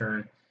Titan this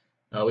turn.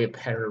 We have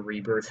Petter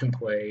Rebirth in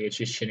play. It's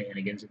just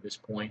shenanigans at this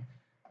point.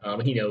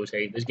 And he knows,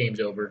 hey, this game's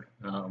over.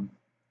 I'm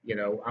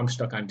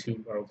stuck on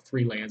 2 or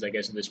 3 lands, I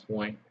guess, at this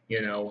point.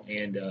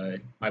 And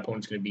my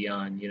opponent's going to be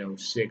on,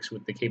 6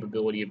 with the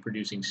capability of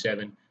producing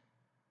 7.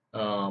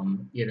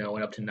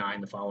 And up to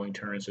 9 the following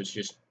turn. So it's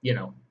just,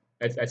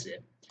 that's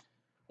it.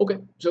 Okay,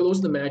 so those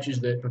are the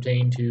matches that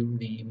pertain to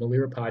the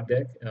Melira Pod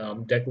deck.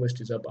 Deck list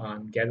is up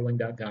on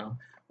gatherling.com.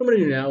 What I'm going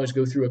to do now is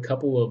go through a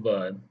couple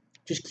of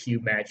just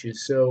cube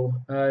matches. So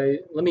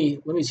let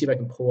me see if I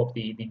can pull up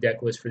the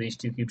deck list for these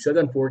 2 cubes. So I've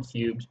done 4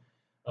 cubes.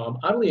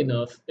 Oddly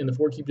enough, in the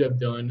four cubes I've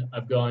done,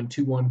 I've gone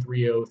 2-1,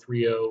 3-0,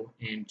 3-0,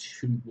 and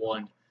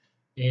 2-1.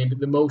 And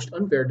the most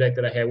unfair deck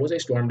that I had was a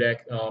storm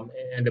deck. And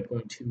ended up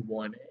going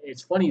 2-1.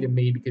 It's funny to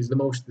me because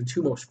the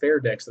two most fair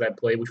decks that I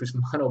played, which was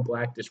mono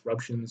black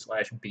disruption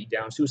slash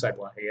beatdown, suicide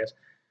black, I guess,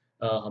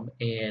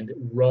 and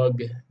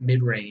rug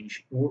mid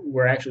range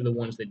were actually the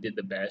ones that did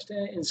the best.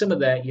 And some of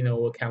that,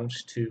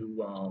 accounts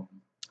to,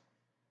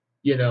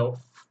 you know,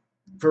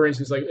 for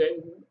instance, like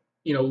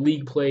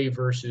league play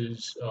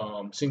versus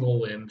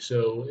single limb.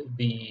 So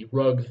the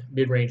rug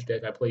mid range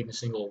deck I played in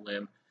single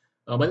limb.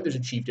 I think there's a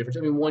chief difference. I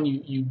mean, one,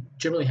 you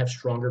generally have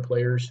stronger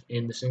players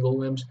in the single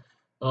limbs,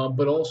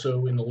 but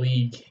also in the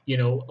league,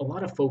 a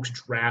lot of folks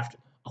draft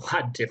a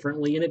lot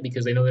differently in it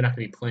because they know they're not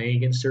going to be playing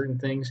against certain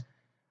things,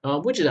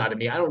 which is odd to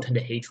me. I don't tend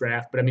to hate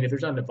draft, but I mean, if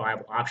there's not a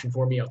viable option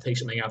for me, I'll take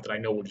something out that I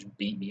know will just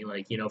beat me,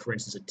 like, for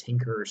instance, a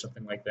Tinker or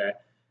something like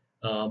that.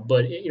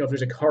 But if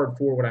there's a card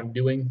for what I'm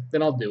doing,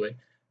 then I'll do it.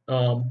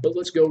 But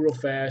let's go real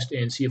fast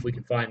and see if we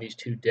can find these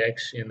two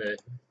decks in the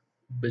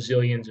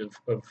bazillions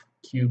of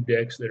cube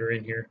decks that are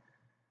in here.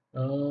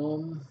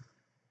 Um,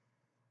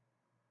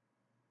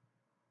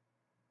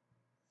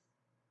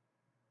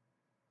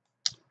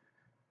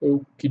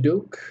 Okie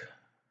doke.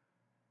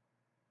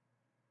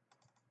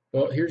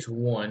 Well, here's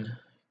one.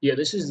 Yeah,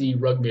 this is the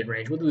rug mid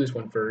range. We'll do this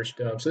one first.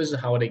 So this is a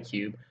holiday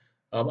cube.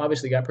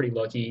 Obviously got pretty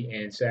lucky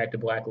and sacked a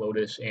Black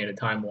Lotus and a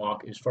Time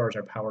Walk as far as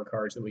our power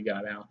cards that we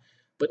got out.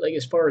 But like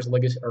as far as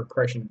legacy or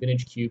correction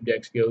vintage cube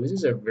decks go, this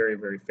is a very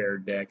very fair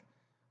deck.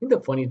 I think the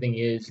funny thing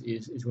is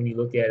when you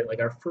look at it, like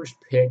our first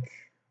pick,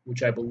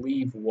 which I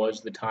believe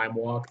was the Time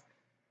Walk,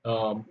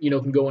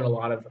 can go in a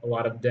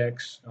lot of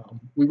decks.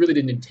 We really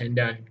didn't intend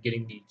on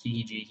getting the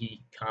Kiki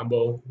Jiki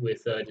combo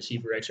with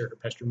Deceiver X or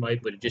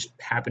Pestermite, but it just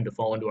happened to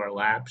fall into our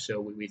lap, so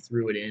we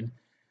threw it in.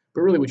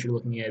 But really, what you're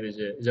looking at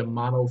is a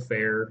mono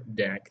fair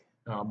deck,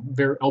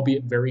 very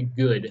albeit very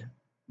good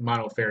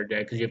mono fair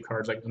deck because you have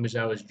cards like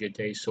Umezawa's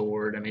Jitte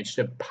Sword. I mean, it's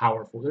just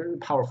they're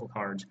powerful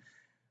cards.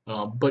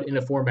 But in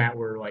a format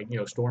where like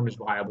Storm is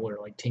viable, or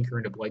like Tinker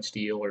into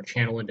Blightsteel, or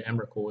Channel into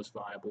Emrakul is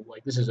viable,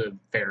 like this is a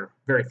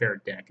very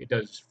fair deck. It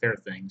does fair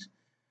things,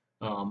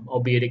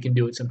 albeit it can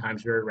do it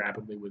sometimes very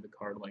rapidly with a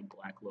card like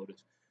Black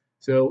Lotus.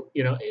 So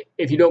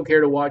if you don't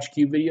care to watch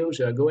cube videos,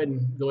 go ahead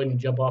and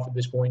jump off at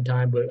this point in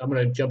time. But I'm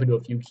gonna jump into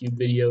a few cube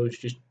videos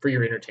just for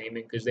your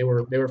entertainment because they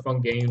were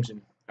fun games,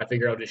 and I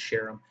figure I'll just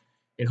share them.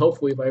 And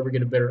hopefully, if I ever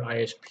get a better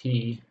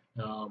ISP,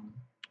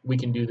 we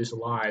can do this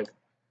live.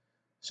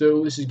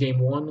 So this is game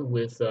one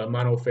with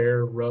Mono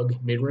Fair Rug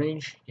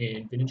Midrange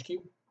in Vintage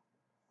Cube.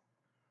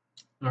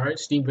 All right,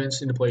 Steam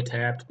Vents into play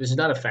tapped. This is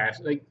not a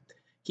fast, like,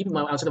 keep in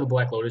mind, outside of a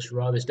Black Lotus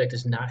draw, this deck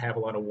does not have a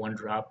lot of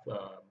one-drop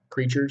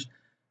creatures.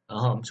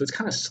 So it's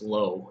kind of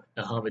slow.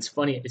 It's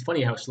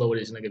funny how slow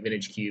it is in like a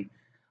Vintage Cube.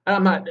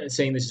 I'm not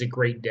saying this is a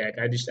great deck.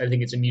 I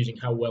think it's amusing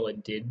how well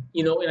it did.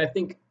 And I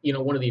think,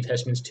 one of the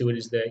attestments to it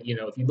is that,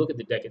 if you look at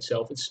the deck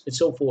itself, it's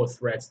so full of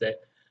threats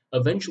that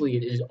eventually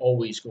it is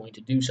always going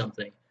to do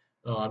something.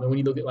 And when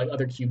you look at like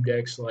other cube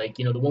decks, like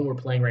the one we're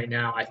playing right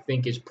now, I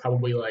think is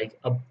probably like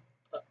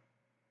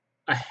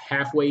a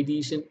halfway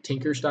decent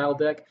Tinker style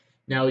deck.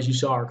 Now, as you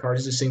saw, our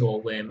cards is a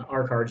single limb.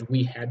 Our cards,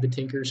 we had the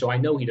Tinker, so I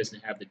know he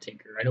doesn't have the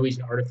Tinker. I know he's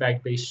an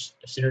artifact based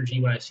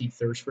synergy when I see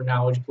Thirst for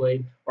Knowledge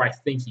played, or I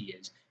think he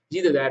is.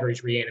 He's either that or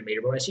he's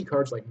Reanimator. But when I see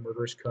cards like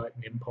Murderous Cut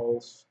and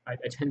Impulse, I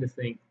tend to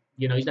think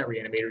he's not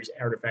Reanimator, he's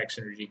artifact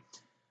synergy.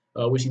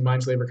 We see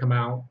Mindslaver come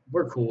out.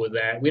 We're cool with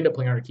that. We end up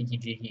playing our Kiki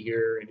Jiki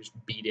here and just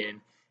beat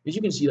in. As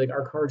you can see, like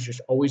our cards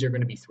just always are going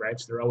to be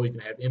threats. They're always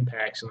going to have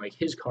impacts, and like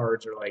his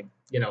cards are like,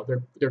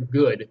 they're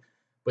good,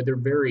 but they're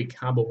very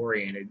combo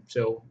oriented.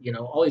 So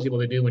all he's able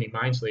to do when he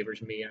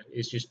Mindslavers me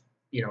is just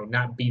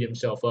not beat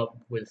himself up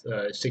with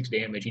 6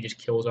 damage. He just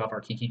kills off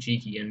our Kiki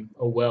Jiki, and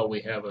oh well, we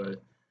have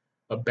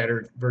a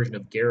better version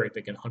of Garrett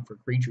that can hunt for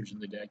creatures in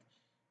the deck.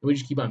 And we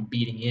just keep on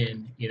beating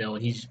in, and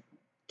he's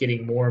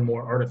getting more and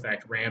more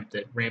artifact ramp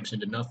that ramps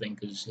into nothing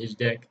because his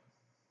deck,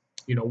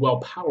 while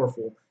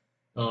powerful,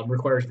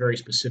 requires very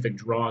specific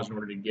draws in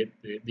order to get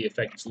the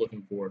effect it's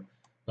looking for.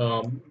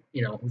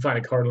 We find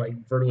a card like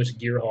Virtuous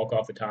Gearhulk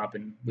off the top,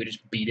 and we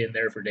just beat in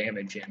there for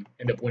damage and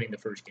end up winning the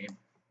first game.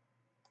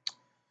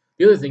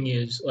 The other thing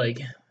is, like,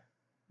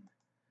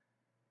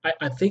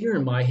 I figure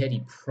in my head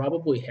he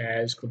probably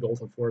has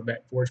Clodolphin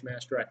Forge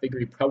Master. I figure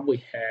he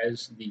probably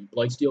has the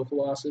Blightsteel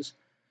Colossus,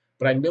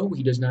 but I know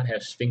he does not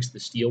have Sphinx the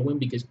Steel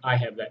Wind because I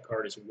have that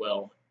card as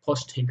well,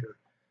 plus Tinker.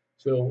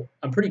 So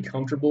I'm pretty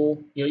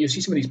comfortable. You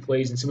see some of these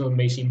plays, and some of them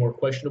may seem more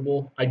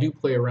questionable. I do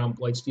play around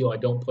Blightsteel. I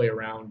don't play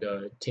around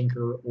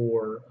Tinker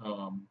or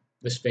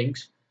the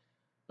Sphinx.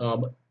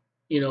 So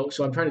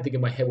I'm trying to think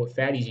in my head what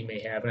fatties he may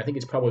have, and I think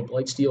it's probably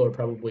Blightsteel or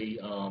probably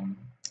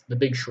the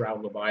Big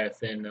Shroud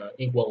Leviathan,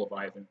 Inkwell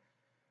Leviathan,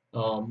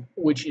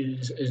 which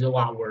is a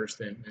lot worse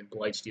than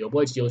Blightsteel.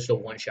 Blightsteel is still a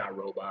one-shot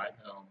robot.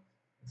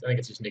 I think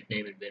it's his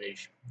nickname in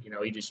Vintage.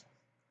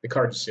 The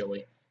card's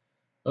silly.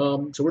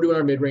 So we're doing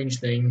our mid-range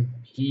thing.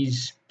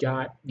 He's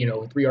got,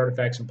 3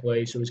 artifacts in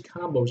play, so his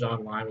combo's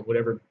online with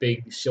whatever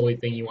big, silly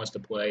thing he wants to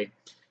play.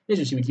 as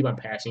you see, we keep on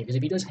passing because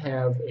if he does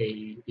have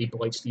a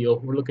Blight Steel,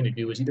 what we're looking to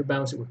do is either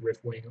bounce it with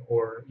Riftwing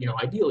or,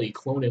 ideally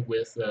clone it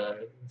with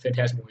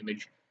Phantasmal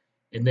Image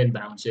and then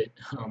bounce it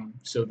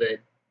so that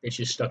it's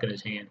just stuck in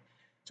his hand.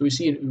 So we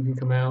see an Ugin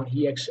come out.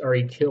 He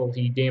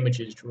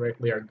damages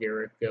directly our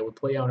Garruk. We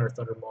play out our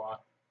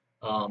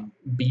Thundermaw,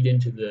 beat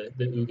into the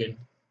Ugin,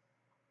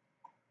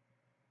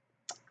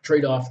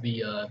 trade off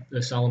the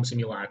Solemn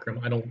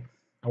Simulacrum.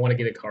 I want to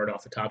get a card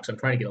off the top because I'm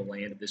trying to get a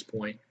land at this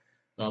point.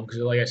 Because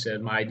like I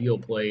said, my ideal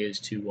play is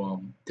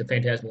to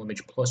Phantasmal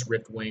Image plus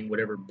Riftwing,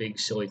 whatever big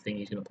silly thing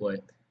he's going to play.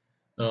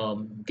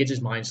 Gets his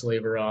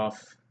Mindslaver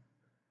off.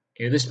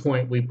 And at this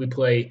point, we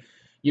play,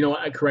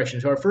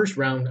 correction. So our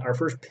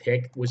first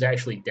pick was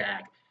actually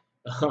Dak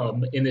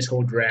in this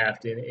whole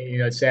draft. And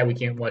it's sad we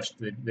can't watch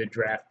the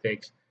draft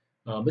picks.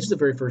 This is the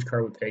very first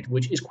card we picked,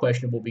 which is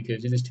questionable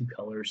because it is 2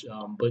 colors.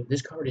 But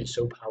this card is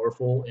so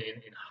powerful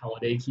in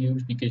Holiday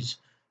Cubes because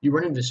you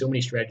run into so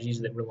many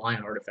strategies that rely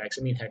on artifacts.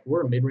 I mean, heck,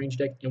 we're a mid-range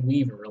deck, and we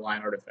even rely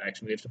on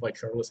artifacts. We have stuff like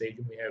Charlotte's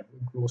Agent, we have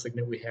Cruel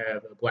Signet, we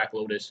have Black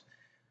Lotus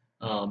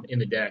in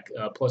the deck.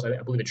 Plus, I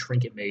believe a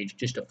Trinket Mage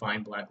just to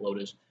find Black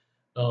Lotus.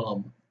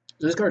 So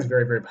this card is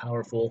very, very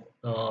powerful.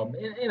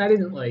 And I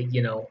didn't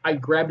I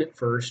grabbed it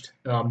first.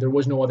 There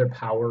was no other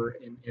power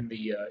in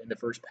the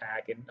first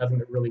pack, and nothing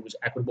that really was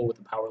equitable with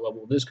the power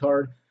level of this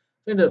card.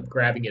 I ended up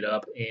grabbing it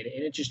up, and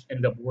it just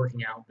ended up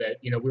working out that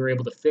we were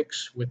able to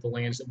fix with the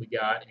lands that we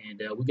got,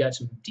 and we got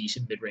some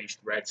decent mid-range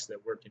threats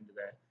that worked into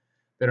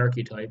that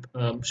archetype.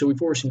 So we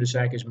forced him to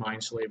sack his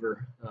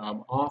Mindslaver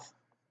off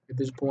at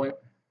this point.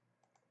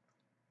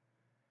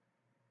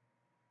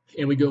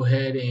 And we go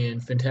ahead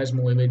and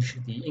Phantasmal Image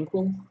the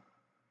Inkwell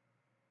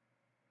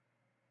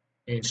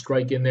and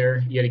strike in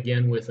there yet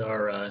again with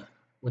our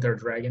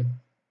dragon.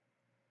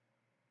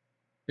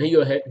 Then he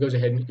goes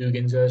ahead and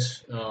Ugins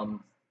us.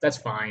 That's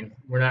fine.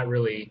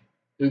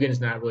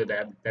 Ugin's not really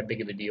that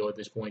big of a deal at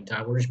this point in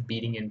time. We're just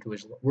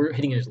we're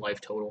hitting his life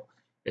total.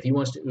 If he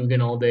wants to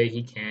Ugin all day,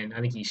 he can.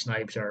 I think he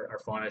snipes our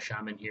Fauna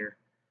Shaman here.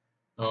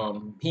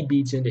 He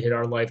beats in to hit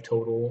our life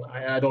total.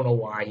 I don't know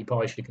why. He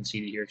probably should have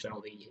conceded here because I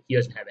don't think he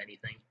doesn't have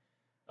anything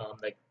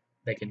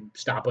that can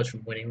stop us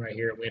from winning right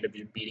here. We end up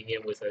just beating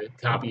him with a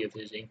copy of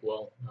his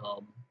Inkwell,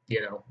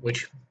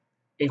 which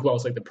Inkwell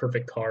is like the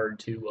perfect card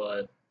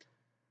to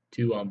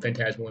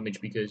Phantasmal Image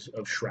because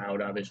of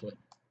Shroud, obviously.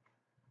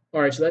 All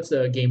right, so that's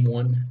game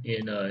 1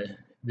 in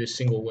this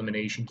single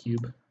elimination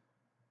cube.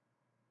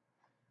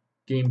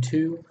 Game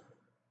 2,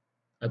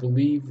 I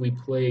believe we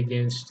play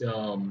against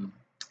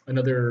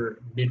another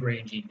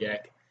mid-rangey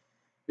deck.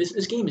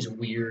 This game is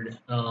weird.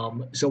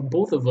 So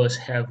both of us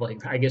have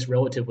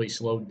relatively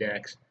slow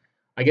decks.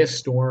 I guess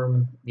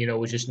Storm,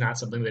 was just not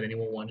something that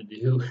anyone wanted to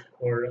do,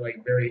 or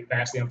very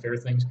vastly unfair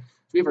things. So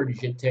we have our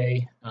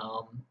Jitte.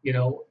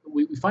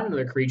 We find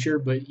another creature,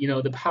 but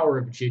the power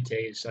of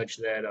Jitte is such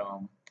that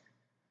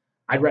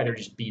I'd rather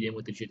just beat in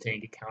with the Jitte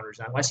and get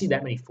counters on. When I see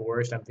that many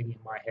forests, I'm thinking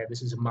in my head,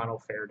 this is a mono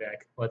fair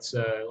deck. Let's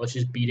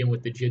just beat in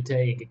with the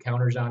Jitte and get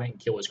counters on it and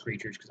kill his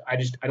creatures because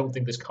I don't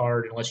think this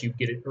card, unless you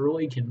get it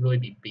early, can really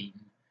be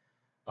beaten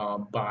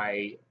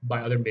by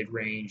other mid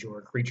range or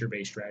creature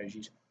based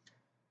strategies.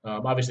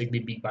 Obviously, it can be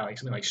beat by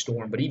something like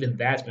Storm, but even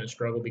that's going to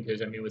struggle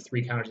because with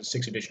 3 counters and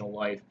 6 additional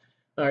life.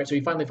 All right, so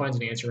he finally finds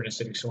an answer in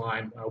Acidic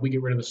Slime. We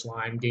get rid of the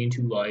slime, gain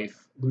 2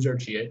 life, lose our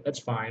Jit. That's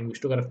fine. We've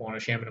still got a Fauna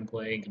Shaman in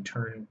play and can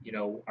turn,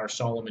 our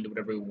Solemn into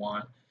whatever we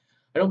want.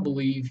 I don't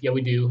believe, yeah,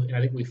 we do, and I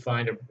think we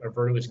find a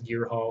Virtuous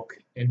Gearhulk,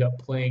 end up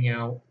playing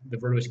out the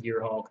Virtuous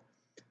Gearhulk.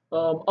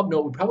 Up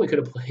note, we probably could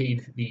have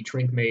played the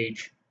Trink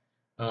Mage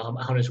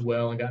out as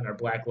well and gotten our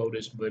Black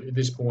Lotus, but at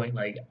this point,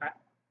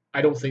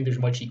 I don't think there's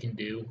much he can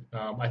do.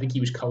 I think he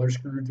was color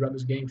screwed throughout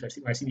this game. When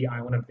I see the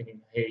island, I'm thinking,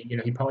 hey,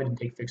 he probably didn't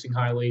take Fixing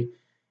highly,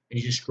 and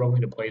he's just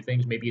struggling to play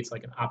things. Maybe it's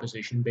like an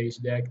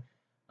opposition-based deck.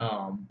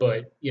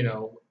 But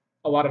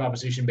a lot of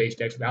opposition-based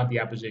decks without the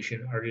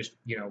opposition are just,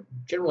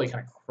 generally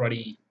kind of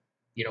cruddy,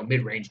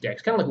 mid-range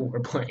decks, kind of like what we're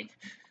playing.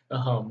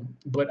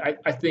 But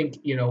I think,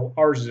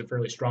 ours is a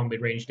fairly strong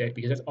mid-range deck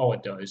because that's all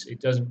it does.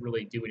 It doesn't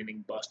really do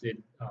anything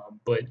busted.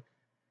 But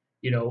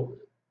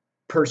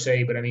per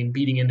se, but I mean,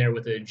 beating in there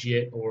with a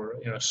Jit or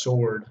a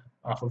sword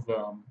off of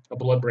a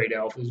Bloodbraid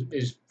Elf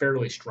is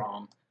fairly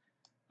strong.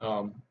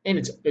 And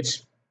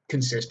it's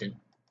consistent.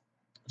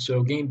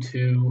 So game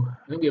 2,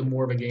 I think we have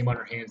more of a game on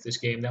our hands this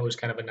game. That was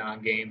kind of a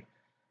non-game.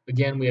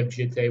 Again, we have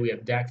Jitte, we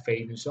have Dak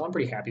Phaeton, so I'm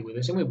pretty happy with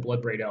this. And we have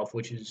Bloodbraid Elf,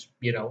 which is,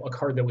 a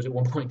card that was at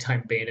one point in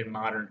time banned in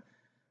Modern.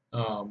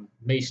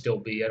 May still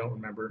be, I don't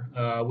remember.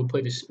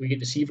 We get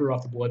Deceiver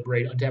off the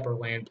Bloodbraid, untap our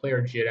land, play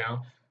our Jit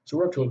out. So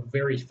we're up to a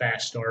very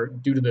fast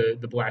start due to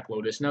the Black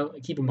Lotus. Now,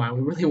 keep in mind,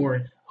 we really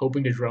weren't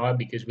hoping to draw it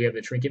because we have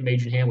the Trinket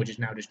Mage in hand, which is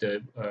now just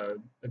a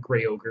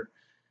Gray Ogre.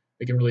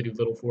 They can really do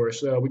little for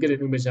us. We get an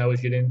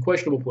Umezawa's Jit in.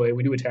 Questionable play.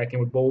 We do attack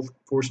him with both,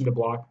 force him to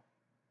block.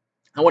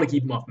 I want to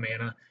keep him off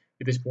mana.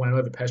 At this point, I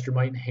have the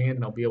Pestermite in hand,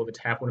 and I'll be able to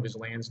tap one of his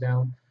lands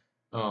down,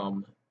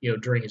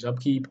 during his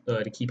upkeep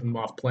to keep him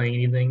off playing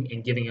anything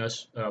and giving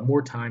us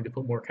more time to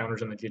put more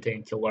counters on the Jitte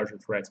and kill larger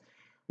threats.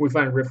 we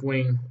find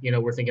Riftwing,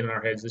 we're thinking in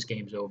our heads, this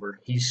game's over.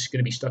 He's going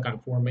to be stuck on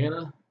 4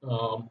 mana,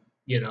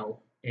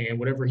 and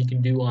whatever he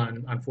can do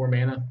on 4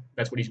 mana,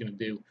 that's what he's going to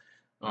do.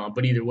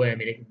 But either way, I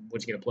mean,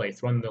 what's he going to play?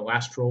 Thrun the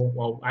last troll?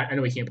 Well, I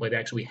know he can't play that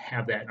because we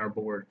have that in our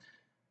board.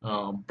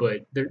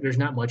 But there's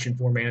not much in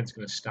 4 mana that's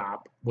going to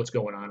stop what's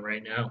going on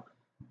right now,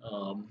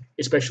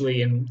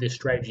 especially in this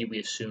strategy we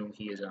assume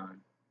he is on.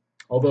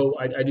 Although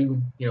I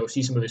do,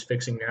 see some of his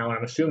fixing now, and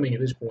I'm assuming at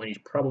this point he's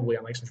probably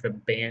on like some sort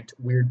of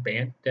weird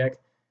Bant deck,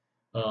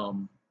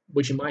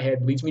 which in my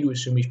head leads me to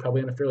assume he's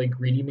probably on a fairly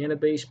greedy mana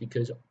base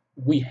because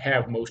we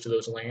have most of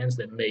those lands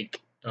that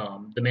make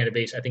the mana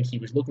base I think he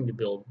was looking to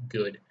build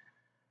good.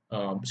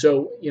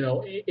 So,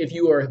 if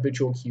you are a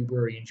habitual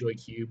cuber or you enjoy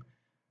cube,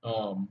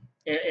 and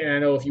I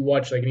know if you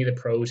watch like any of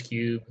the pros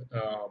cube,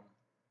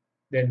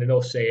 then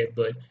they'll say it,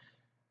 but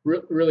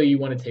really you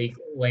want to take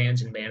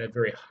lands and mana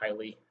very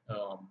highly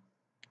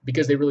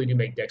because they really do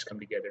make decks come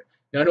together.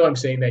 Now I know I'm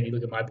saying that, and you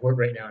look at my board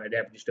right now, and I'd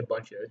have just a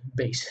bunch of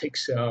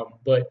basics,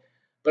 but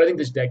I think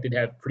this deck did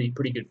have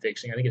pretty good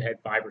fixing. I think it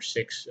had 5 or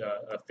 6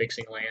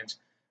 fixing lands,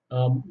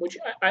 which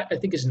I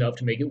think is enough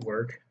to make it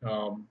work.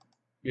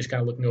 Just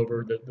kind of looking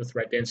over the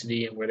threat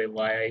density and where they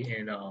lie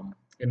and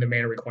the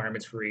mana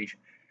requirements for each.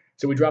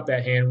 So we drop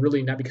that hand,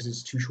 really not because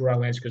it's too short on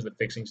lands, because the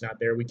fixing's not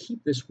there. We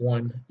keep this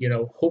one,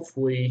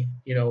 hopefully,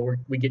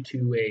 we get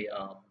to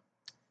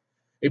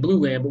a blue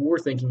land, but what we're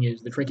thinking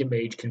is the Trinket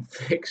Mage can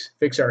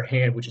fix our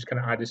hand, which is kind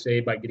of odd to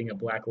say, by getting a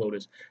Black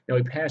Lotus. Now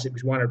we pass it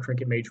because we want our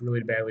Trinket Mage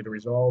really badly to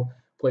resolve.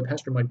 Play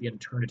Pester might be in a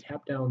turn to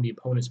tap down the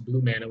opponent's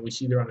blue mana. We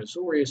see they're on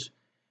Azorius,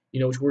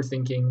 which we're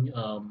thinking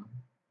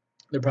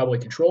they're probably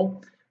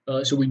control.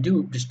 So we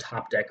do just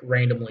top deck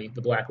randomly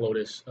the Black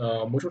Lotus,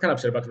 which we're kind of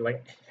upset about. We're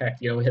like,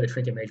 heck, we had the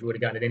Trinket Mage, we would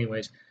have gotten it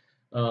anyways.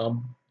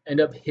 End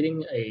up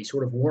hitting a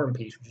sort of War and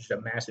Peace, which is a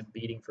massive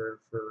beating for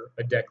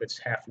a deck that's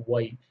half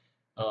white.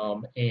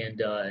 And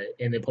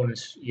the opponent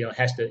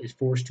is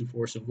forced to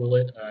force a will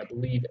it. I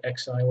believe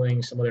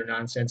exiling some other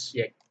nonsense.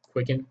 Yeah,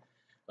 Quicken.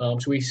 So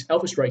we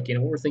Alpha Strike in,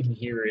 and what we're thinking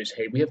here is,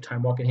 hey, we have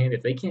Time Walk in hand.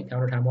 If they can't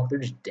counter Time Walk, they're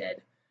just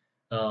dead.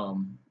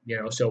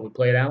 So we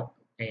play it out,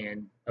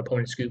 and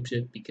opponent scoops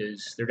it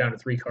because they're down to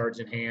 3 cards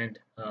in hand.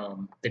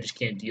 They just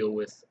can't deal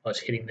with us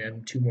hitting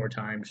them 2 more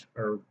times,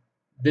 or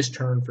this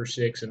turn for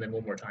 6, and then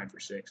 1 more time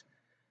for 6.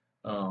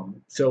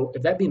 So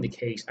if that being the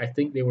case, I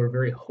think they were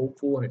very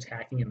hopeful in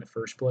attacking in the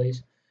first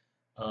place.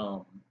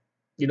 But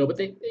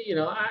they,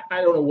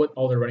 I don't know what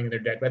all they're running in their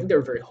deck, but I think they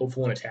were very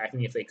hopeful in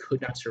attacking if they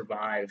could not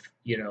survive,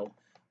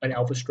 an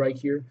Alpha Strike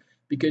here.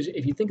 Because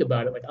if you think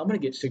about it, like I'm going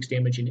to get 6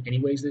 damage in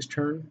anyways this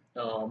turn,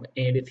 and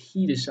if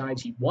he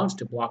decides he wants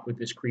to block with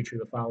this creature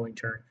the following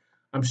turn,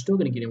 I'm still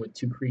going to get in with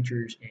 2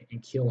 creatures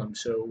and kill him.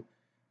 So,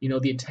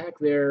 the attack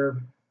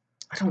there,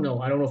 I don't know.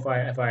 I don't know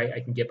if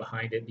I can get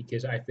behind it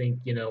because I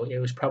think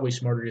it was probably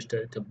smarter just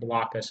to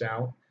block us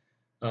out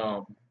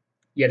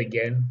yet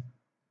again,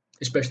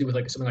 especially with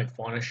like something like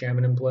Fauna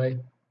Shaman in play,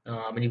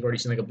 and you've already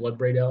seen like a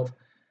Bloodbraid Elf.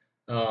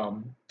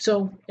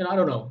 So I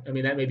don't know. I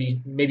mean that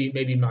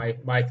maybe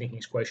my thinking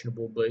is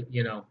questionable, but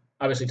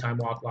obviously Time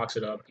Walk locks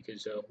it up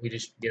because we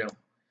just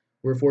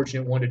we're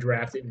fortunate, 1, to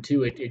draft it, and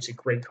 2, it's a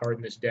great card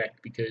in this deck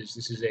because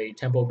this is a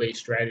tempo based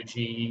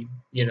strategy,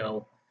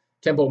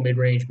 tempo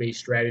mid-range based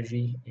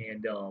strategy,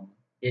 and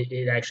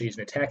it actually is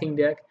an attacking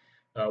deck,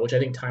 which I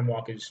think Time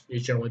Walk is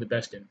generally the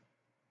best in.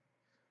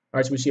 All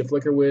right, so we see a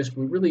Flicker Wisp.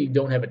 We really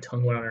don't have a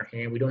Tongue on our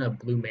hand. We don't have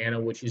blue mana,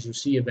 which, as you'll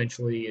see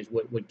eventually, is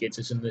what gets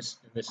us in this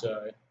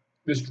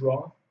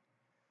draw.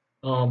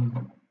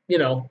 And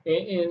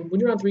when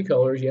you're on 3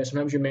 colors, yeah,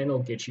 sometimes your mana will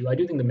get you. I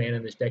do think the mana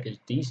in this deck is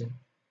decent.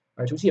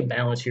 All right, so we see a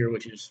balance here,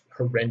 which is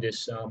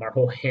horrendous. Our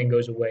whole hand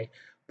goes away.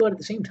 But at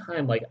the same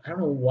time, like, I don't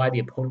know why the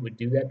opponent would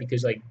do that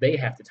because, like, they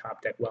have to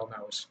top deck well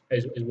now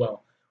as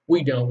well.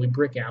 We don't. We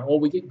brick out. Oh,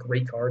 we get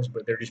great cards,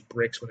 but they're just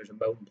bricks when there's a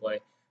moat in play.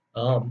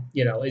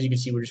 As you can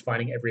see, we're just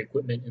finding every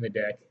equipment in the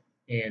deck.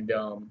 And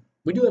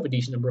we do have a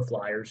decent number of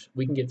flyers.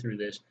 We can get through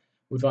this.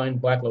 We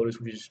find Black Lotus,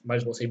 which is, might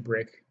as well say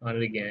brick on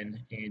it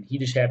again. And he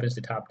just happens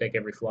to top deck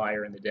every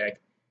flyer in the deck.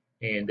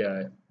 And,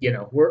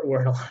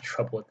 we're in a lot of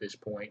trouble at this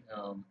point.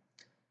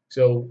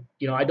 So,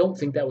 I don't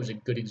think that was a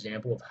good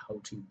example of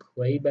how to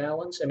play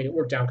balance. I mean, it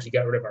worked out because he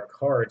got rid of our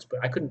cards, but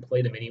I couldn't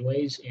play them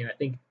anyways. And I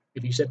think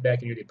if you sit back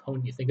and you're the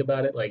opponent, you think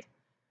about it, like,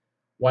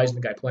 why isn't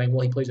the guy playing?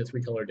 Well, he plays a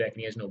 3-color deck and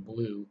he has no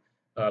blue.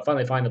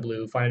 Finally find the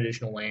blue, find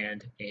additional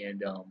land,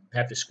 and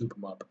have to scoop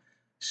him up.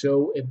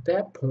 So at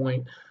that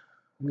point,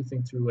 let me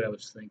think through what I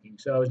was thinking.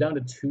 So I was down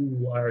to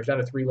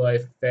 3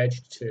 life,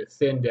 fetched to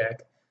thin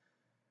deck.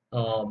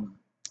 I'm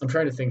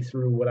trying to think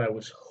through what I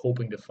was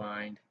hoping to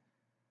find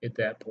at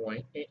that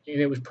point, and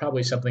it was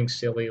probably something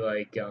silly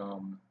like, it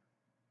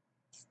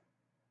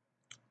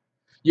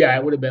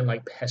would have been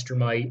like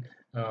Pestermite,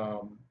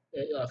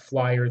 a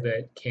flyer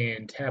that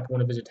can tap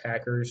one of his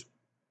attackers,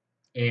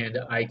 and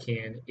I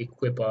can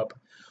equip up.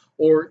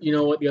 Or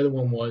what the other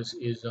one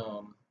is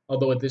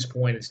although at this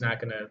point it's not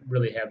going to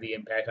really have the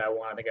impact I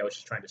want. I think I was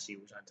just trying to see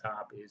what was on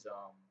top is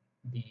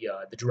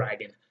the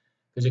dragon.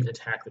 because it can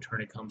attack the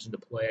turn it comes into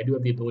play. I do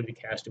have the ability to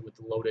cast it with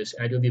the Lotus,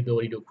 and I do have the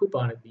ability to equip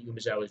on it the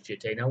Umezawa's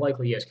Jitte. Now,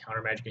 likely he has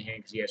counter magic in hand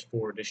because he has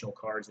 4 additional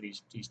cards that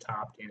he's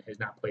topped and has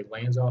not played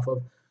lands off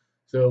of.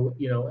 So,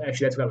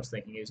 actually, that's what I was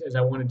thinking is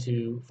I wanted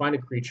to find a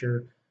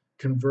creature,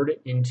 convert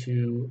it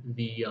into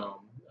the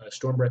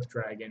Stormbreath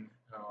Dragon,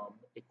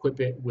 equip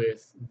it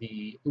with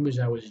the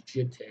Umezawa's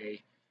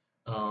Jitte,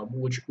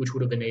 which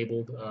would have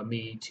enabled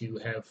me to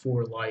have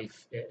 4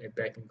 life at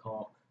beck and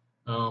call.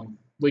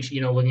 Which,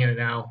 looking at it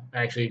now,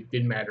 actually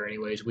didn't matter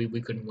anyways.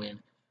 We couldn't win.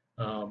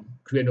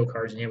 We had no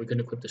cards in hand. We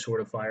couldn't equip the Sword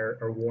of Fire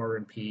or War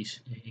and Peace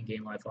and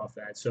gain life off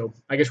that. So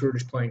I guess we were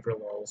just playing for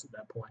lulls at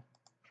that point.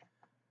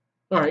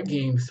 All right,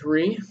 game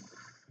 3.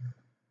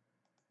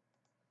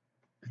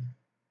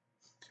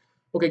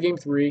 Okay, game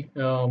 3.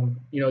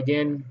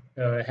 Again,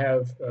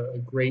 have a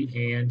great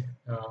hand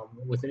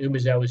with an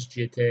Umezawa's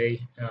Jitte,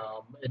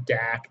 a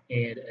Dak,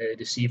 and a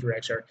Deceiver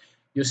XR.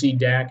 You'll see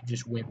Dak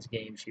just wins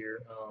games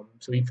here.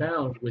 So he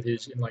found with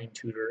his Enlightened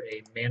Tutor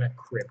a Mana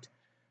Crypt.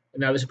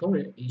 Now this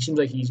opponent, he seems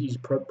like he's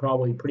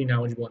probably pretty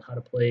knowledgeable on how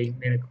to play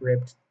Mana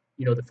Crypt,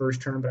 the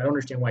first turn, but I don't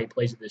understand why he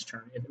plays it this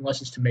turn,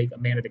 unless it's to make a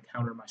mana to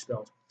counter my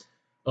spells.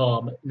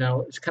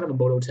 Now it's kind of a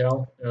moto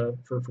tell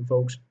for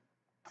folks.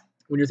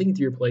 When you're thinking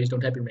through your plays,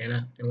 don't tap your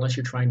mana unless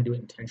you're trying to do it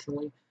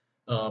intentionally.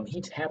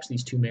 He taps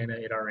these 2 mana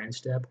at our end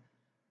step,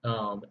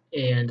 and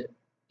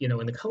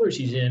in the colors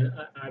he's in,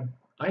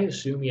 I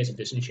assume he has a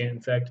disenchant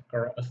effect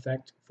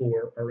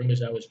for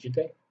Umezawa's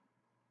Jitte.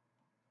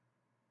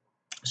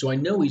 So I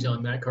know he's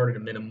on that card at a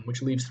minimum,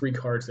 which leaves 3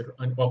 cards that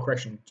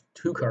are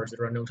 2 cards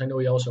that are unknown. I know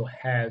he also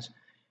has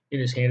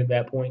in his hand at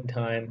that point in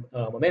time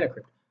a Mana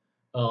Crypt.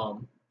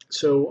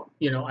 So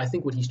I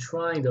think what he's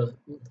trying to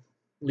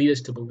lead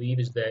us to believe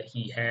is that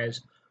he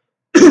has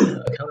a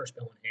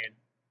counterspell in hand.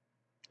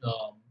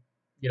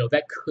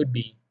 That could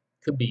be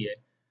it,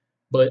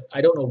 but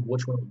I don't know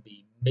which one it would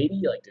be.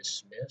 Maybe like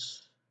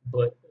Dismiss,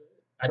 but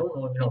I don't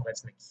know if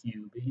that's in the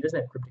cube. He doesn't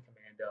have Cryptic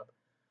Command up,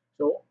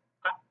 so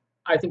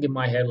I think in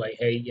my head, like,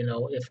 hey,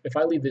 if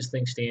I leave this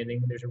thing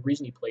standing, there's a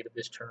reason he played it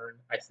this turn.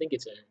 I think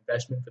it's an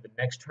investment for the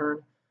next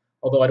turn.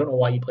 Although I don't know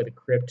why you play the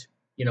Crypt.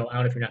 I don't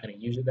know if you're not going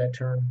to use it that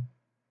turn.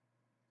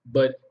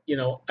 But,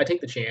 I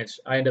take the chance.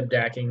 I end up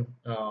dacking.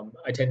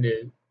 I tend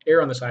to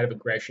err on the side of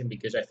aggression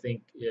because I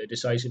think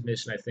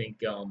decisiveness and I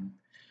think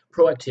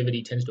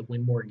proactivity tends to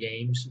win more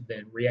games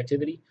than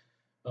reactivity.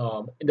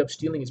 End up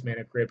stealing his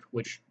Mana Crypt,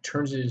 which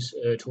turns his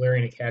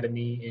Tolarian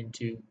Academy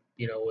into,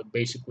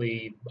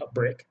 basically a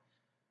brick.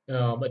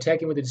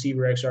 Attacking with the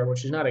Deceiver XR,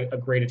 which is not a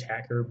great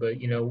attacker, but,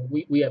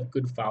 we have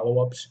good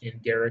follow-ups in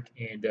Garrick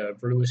and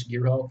Virtuous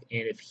Gearhulk,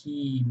 and if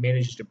he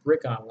manages to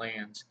brick on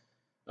lands,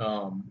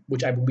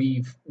 which I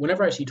believe,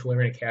 whenever I see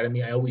Tolarian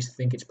Academy, I always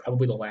think it's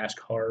probably the last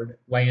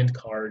land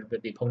card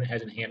that the opponent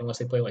has in hand, unless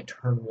they play like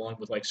turn 1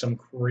 with like some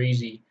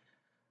crazy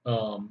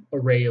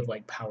array of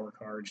like power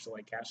cards to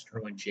like cast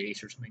turn 1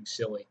 Jace or something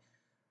silly.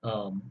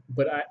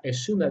 But I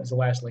assume that's the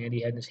last land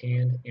he had in his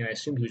hand, and I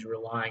assumed he was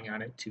relying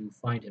on it to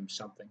find him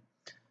something.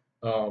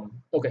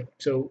 Okay,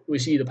 so we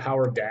see the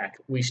power of Dak.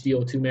 We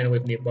steal 2 mana away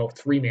from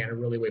 3 mana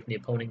really away from the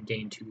opponent,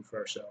 gain 2 for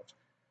ourselves.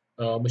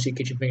 We see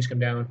Kitchen Finks come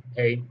down.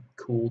 Hey,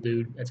 cool,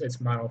 dude.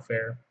 That's mono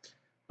fair.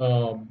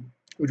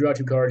 We draw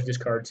 2 cards,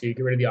 discard 2,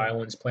 get rid of the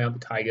islands, play out the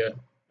Taiga,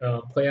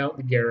 play out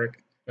the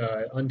Garrick,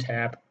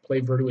 untap,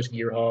 play Virtuous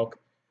Gearhulk,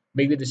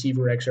 make the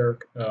Deceiver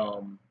Exarch,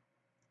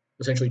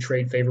 essentially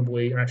trade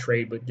favorably, or not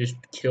trade, but just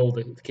kill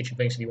the Kitchen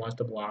Finks if he wants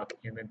to block,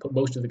 and then put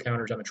most of the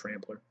counters on the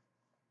Trampler.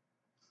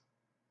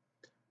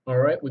 All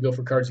right, we go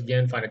for cards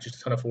again, find just a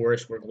ton of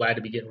forest. We're glad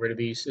to be getting rid of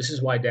these. This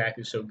is why Dak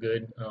is so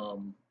good.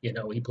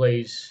 He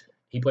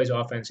plays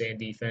offense and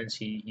defense.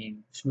 He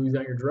smooths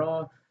out your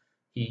draw.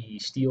 He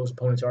steals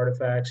opponents'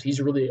 artifacts. He's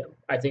really,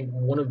 I think,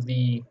 one of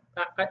the.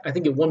 I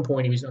think at one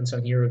point he was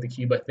unsung hero of the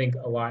cube. I think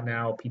a lot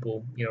now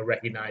people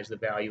recognize the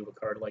value of a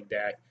card like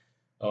Dak.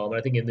 But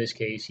I think in this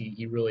case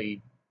he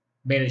really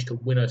managed to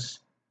win us,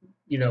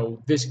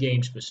 this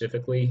game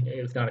specifically,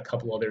 if not a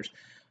couple others.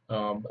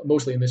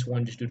 Mostly in this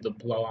one, just due to the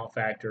blowout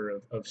factor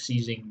of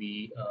seizing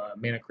the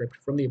Mana Crypt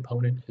from the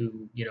opponent,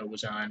 who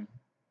was on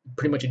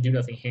pretty much a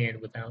do-nothing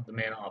hand without the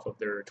mana off of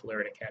their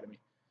Tolarian Academy.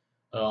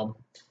 I'm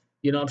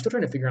still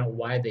trying to figure out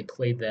why they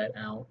played that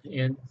out,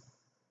 and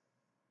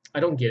I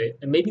don't get it.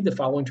 And maybe the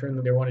following turn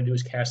that they want to do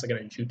is cast like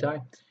an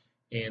Ajutai,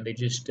 and they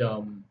just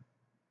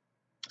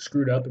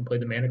screwed up and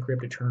played the Mana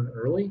Crypt a turn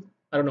early.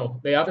 I don't know.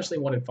 They obviously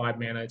wanted 5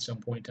 mana at some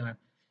point in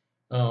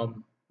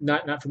time.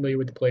 Not familiar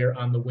with the player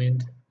on the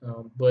wind,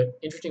 but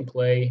interesting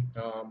play.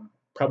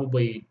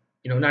 Probably,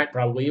 not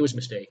probably, it was a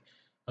mistake.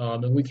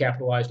 And we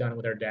capitalized on it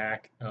with our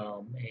Dak,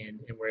 and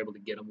we're able to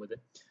get them with it.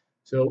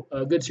 So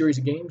a good series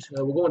of games.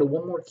 We'll go into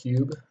one more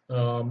cube,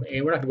 and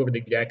we're not going to go over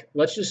the deck.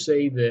 Let's just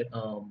say that,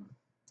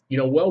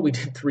 we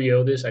did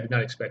 3-0 this. I did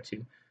not expect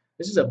to.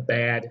 This is a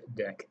bad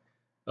deck.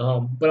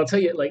 But I'll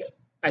tell you,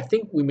 I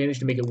think we managed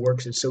to make it work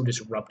because it's so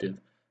disruptive.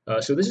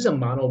 So this is a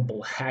mono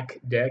black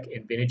deck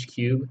in Vintage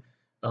Cube.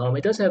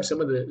 It does have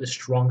some of the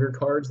stronger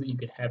cards that you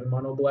can have in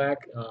mono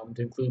black,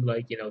 to include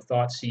like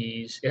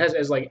Thoughtseize. It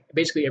has like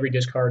basically every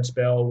discard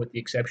spell with the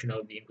exception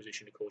of the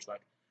Inquisition to Coastline.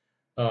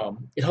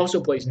 It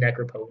also plays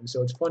Necropotence.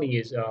 So what's funny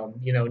is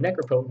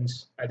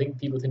Necropotence. I think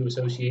people tend to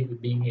associate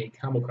with being a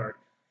combo card.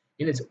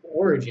 In its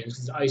origins,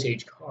 it's an Ice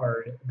Age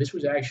card.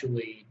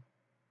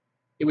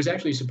 It was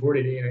actually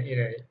supported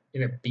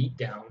in a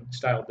beatdown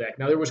style deck.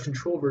 Now there was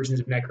control versions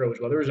of Necro as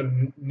well. There was a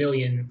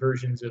million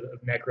versions of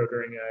Necro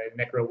during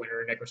Necro Winter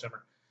and Necro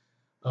Summer.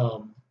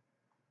 Um,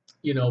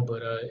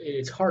 but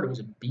its heart, it was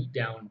a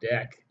beatdown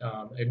deck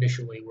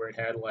initially, where it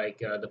had like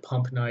the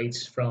Pump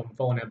Knights from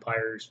Fallen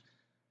Empires,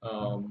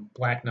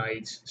 Black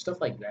Knights,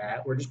 stuff like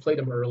that. Where it just played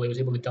them early, was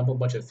able to dump a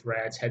bunch of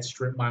threats, had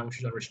Strip Mine, which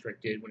was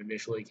unrestricted when it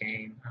initially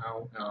came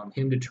out,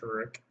 Hymn to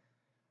Turek.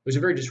 It was a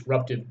very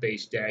disruptive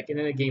base deck, and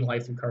then it gained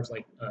life through cards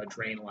like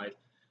Drain Life.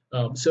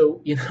 What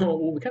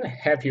we kind of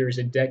have here is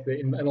a deck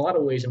that, in a lot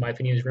of ways, in my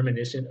opinion, is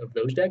reminiscent of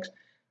those decks.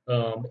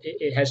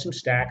 It has some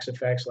stacks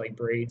effects like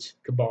Braids,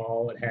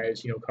 Cabal. It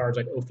has cards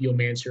like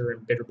Ophiomancer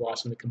and Bitter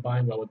Blossom that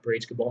combine well with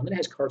Braids, Cabal, and then it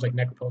has cards like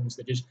Necropotence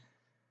that just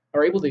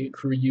are able to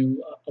accrue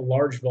you a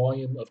large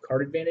volume of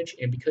card advantage.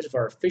 And because of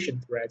our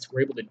efficient threats,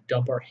 we're able to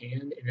dump our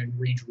hand and then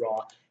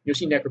redraw. You'll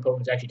see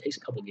Necropotence actually takes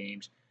a couple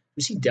games.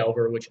 We see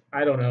Delver, which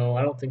I don't know.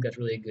 I don't think that's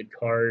really a good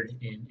card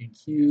in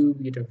Cube.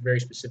 You get to a very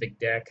specific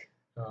deck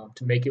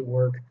to make it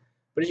work.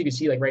 But as you can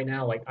see, like right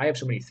now, like I have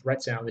so many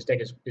threats out. This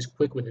deck is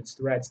quick with its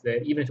threats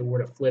that even if it were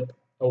to flip,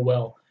 oh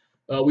well.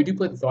 We do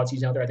play the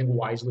Thoughtseize out there. I think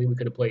wisely we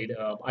could have played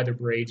either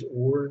Braids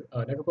or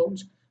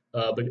Necropotence.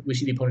 But we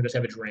see the opponent does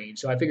have a Drain.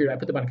 So I figured I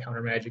put them on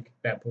counter magic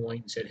at that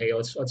point and said, hey,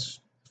 let's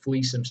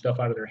fleece some stuff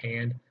out of their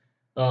hand.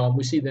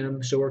 We see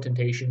them Sower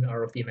Temptation,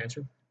 our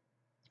Ophiomancer,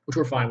 which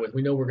we're fine with.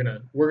 We know we're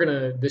gonna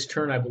this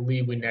turn I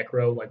believe we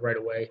Necro like right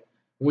away.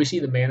 When we see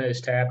the mana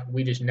is tapped,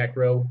 we just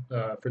Necro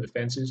for the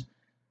fences.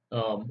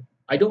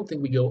 I don't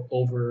think we go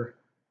over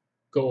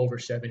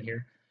 7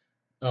 here,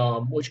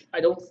 which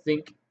I don't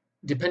think,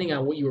 depending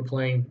on what you were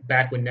playing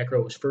back when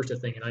Necro was first a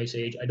thing in Ice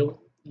Age. I don't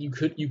you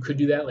could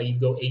do that, like you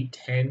go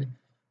 8-10,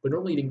 but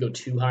normally you didn't go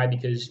too high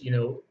because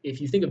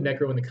if you think of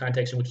Necro in the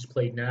context in which it's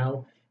played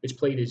now, it's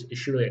played as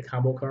surely a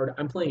combo card.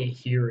 I'm playing it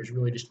here as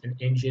really just an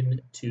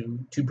engine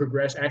to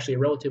progress, actually a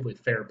relatively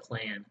fair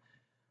plan.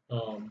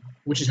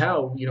 Which is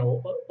how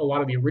a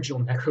lot of the original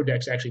Necro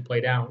decks actually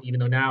played out. Even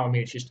though now, I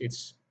mean,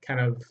 it's kind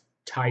of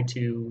tied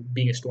to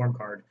being a Storm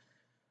card.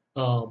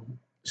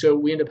 So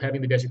we end up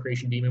having the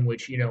Desecration Demon,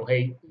 which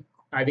hey,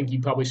 I think you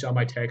probably saw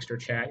my text or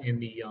chat in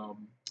the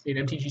in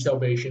MTG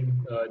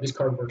Salvation. This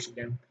card works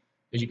again.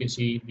 As you can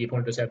see, the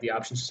opponent does have the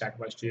options to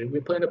sacrifice 2.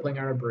 We end up playing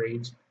our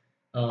Braids,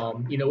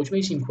 which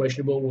may seem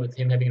questionable with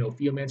him having an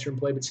Ophiomancer in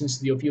play, but since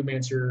the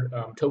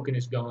Ophiomancer token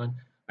is gone,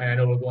 and I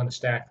know it'll go on the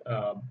stack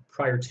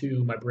prior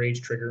to my Braids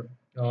trigger,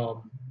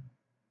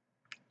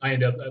 I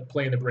end up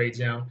playing the Braids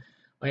down.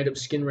 I end up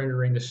skin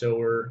rendering the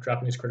Sower,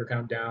 dropping his critter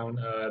count down,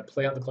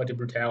 play out the Collective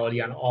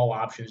Brutality on all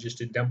options just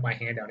to dump my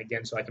hand down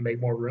again so I can make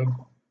more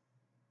room.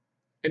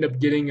 End up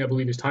getting, I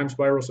believe, his Time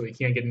Spiral so he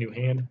can't get a new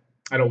hand.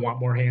 I don't want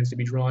more hands to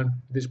be drawn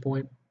at this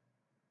point.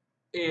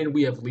 And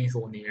we have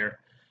Lethal in the air.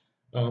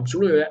 So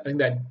really, I think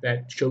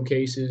that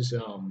showcases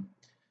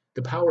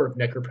the power of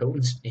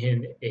Necropotence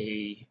in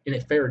a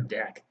fair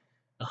deck.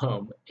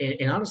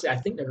 And honestly, I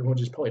think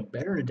Necropotence is probably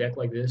better in a deck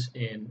like this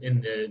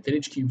in the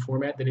Vintage Cube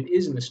format than it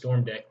is in the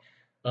Storm deck.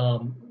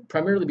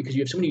 Primarily because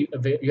you have so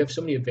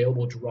many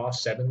available draw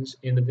 7s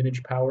in the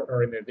Vintage Power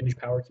or in the Vintage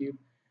Power Cube.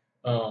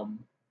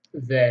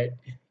 That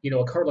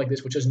a card like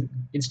this, which doesn't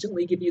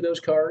instantly give you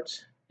those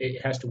cards,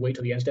 it has to wait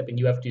till the end step, and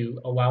you have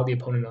to allow the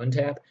opponent to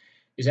untap,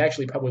 is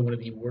actually probably one of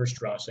the worst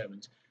draw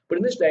 7s. But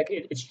in this deck,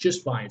 it's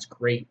just fine. It's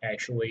great,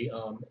 actually.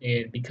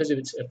 And because of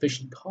its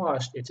efficient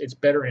cost, it's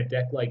better in a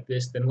deck like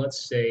this than,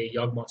 let's say,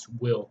 Yawgmoth's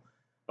Will,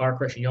 or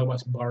correction,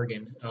 Yawgmoth's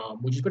Bargain,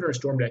 which is better in a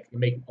Storm deck and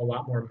make a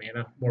lot more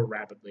mana more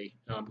rapidly,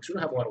 because we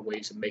don't have a lot of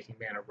ways of making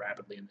mana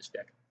rapidly in this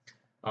deck.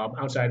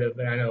 Outside of,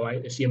 and I know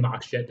I see a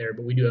Mox Jet there,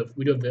 but we do have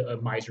the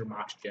Miser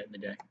Mox Jet in the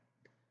deck.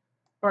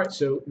 All right,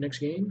 so next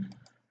game.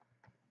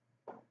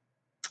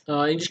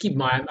 And just keep in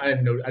mind, I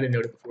didn't note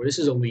it before. This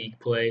is a league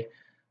play.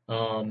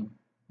 So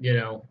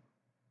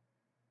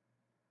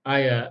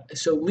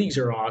leagues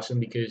are awesome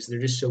because they're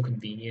just so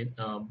convenient.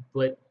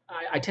 But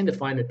I tend to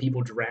find that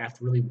people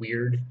draft really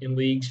weird in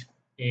leagues,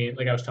 and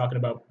like I was talking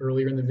about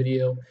earlier in the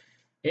video,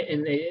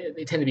 and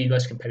they tend to be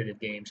less competitive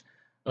games.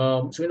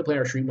 So we end up playing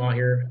our Street Maw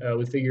here.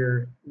 We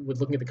figure, with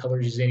looking at the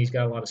colors he's in, he's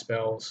got a lot of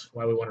spells.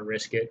 Why we want to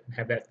risk it and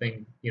have that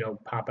thing,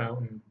 pop out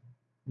and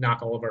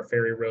knock all of our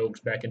Fairy Rogues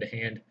back into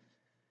hand.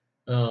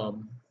 Okay,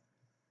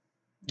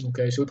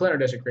 so we play our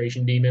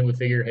Desecration Demon. We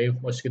figure, hey,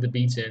 let's get the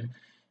beats in.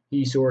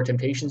 He Sower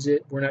Temptations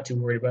it. We're not too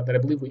worried about that. I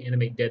believe we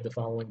animate Dead the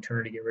following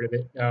turn to get rid of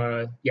it.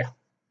 Yeah.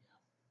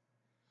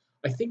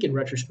 I think in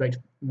retrospect,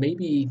 I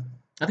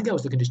think I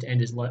was looking just to end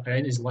his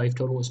life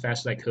total as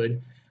fast as I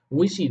could. When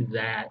we see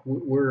that,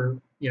 we're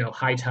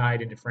high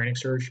tide into Frantic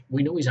Search.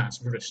 We know he's on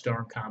some sort of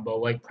Storm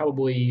combo,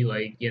 probably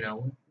I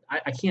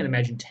can't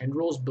imagine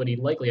Tendrils, but he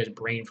likely has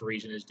Brain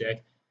Freeze in his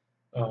deck.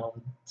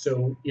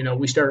 So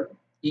we start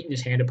eating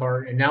his hand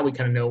apart, and now we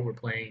kind of know what we're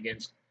playing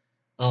against.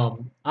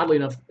 Oddly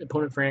enough,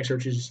 opponent Frantic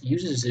Searches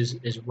uses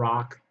his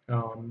rock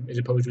as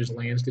opposed to his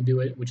lands to do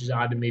it, which is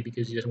odd to me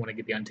because he doesn't want to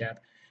get the untap.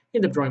 He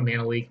ended up drawing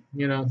Mana Leak.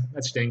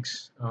 That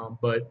stinks.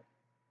 But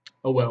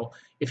oh well.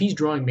 If he's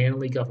drawing Mana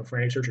Leak off a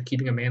Frantic Search or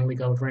keeping a Mana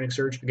Leak off a Frantic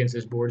Search against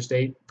this board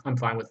state, I'm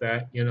fine with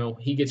that.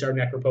 He gets our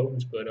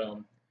Necropotence, but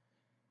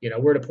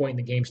we're at a point in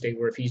the game state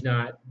where if he's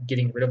not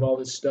getting rid of all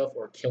this stuff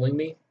or killing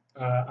me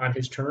on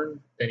his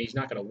turn, then he's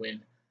not going to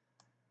win.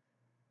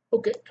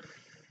 Okay,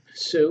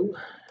 so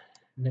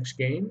next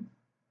game.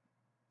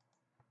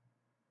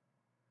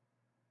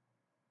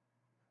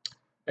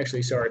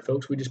 Actually, sorry,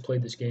 folks, we just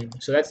played this game.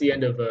 So that's the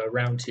end of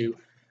round 2.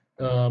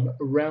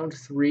 Round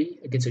 3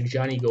 against a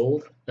Johnny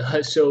Gold.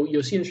 So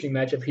you'll see an interesting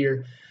matchup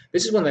here.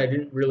 This is one that I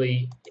didn't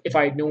really, if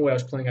I had known what I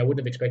was playing, I wouldn't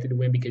have expected to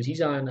win because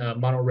he's on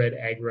mono red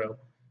aggro.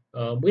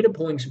 We ended up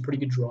pulling some pretty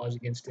good draws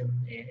against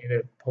him and ended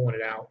up pulling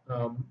it out.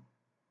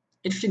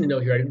 Interesting to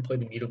note here, I didn't play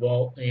the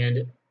Mutavault,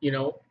 and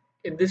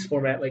in this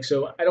format,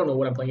 so I don't know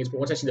what I'm playing against, but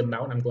once I see the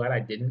mountain, I'm glad I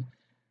didn't.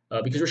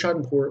 Because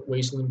Rashad Port,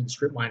 Wasteland, and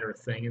Strip Mine are a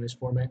thing in this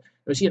format.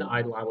 I see an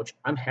Eidolon, which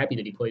I'm happy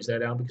that he plays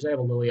that out because I have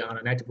a Liliana,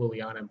 an active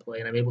Liliana in play,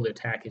 and I'm able to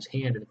attack his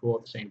hand and the pool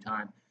at the same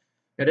time.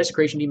 Now,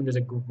 Desecration Demon does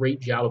a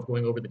great job of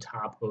going over the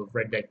top of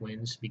red deck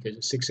wins because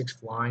it's 6/6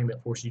 flying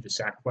that forces you to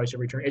sacrifice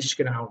every turn. It's just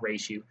going to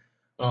outrace you.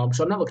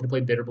 So I'm not looking to play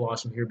Bitter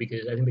Blossom here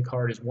because I think the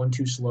card is 1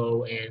 too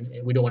slow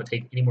and we don't want to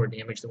take any more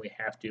damage than we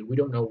have to. We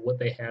don't know what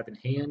they have in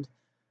hand.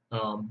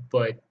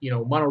 But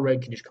mono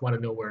red can just come out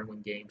of nowhere and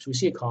win games. We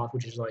see a Koth,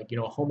 which is like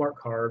a hallmark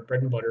card,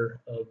 bread and butter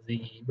of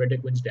the red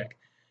deck wins deck.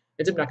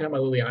 Ends up knocking out my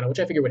Liliana, which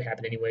I figured would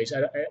happen anyways.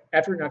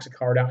 After it knocks a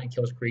card out and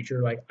kills a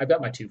creature, I've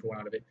got my 2-for-1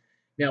 out of it.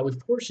 Now with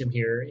Forcem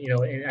here,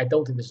 and I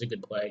don't think this is a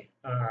good play.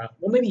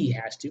 Well, maybe he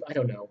has to. I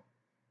don't know.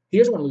 He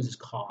doesn't want to lose his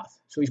Koth,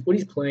 so what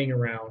he's playing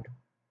around.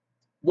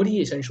 What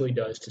he essentially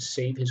does to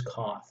save his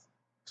Koth,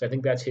 because I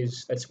think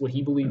that's what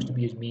he believes to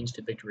be his means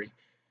to victory.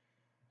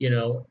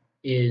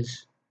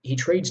 Is he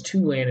trades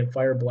 2 land and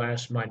Fire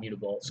Blasts my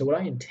Mutavault. So what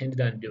I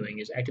intended on doing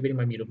is activating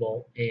my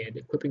Mutavault and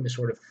equipping the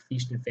sort of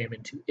Feast and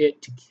Famine to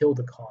it to kill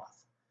the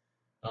Koth,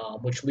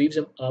 which leaves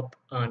him up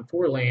on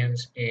 4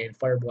 lands and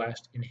Fire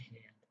Blast in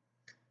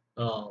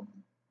hand.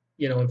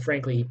 And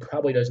frankly, he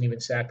probably doesn't even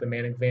sack the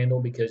Manic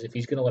Vandal because if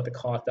he's going to let the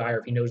Koth die or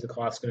if he knows the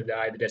Koth's going to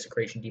die, the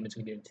Desecration Demon's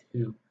going to get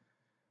in 2.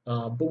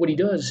 But what he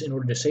does in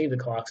order to save the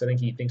Koth, I think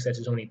he thinks that's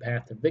his only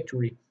path to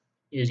victory,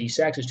 is he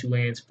sacks his 2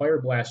 lands, Fire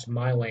Blasts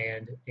my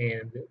land,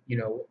 and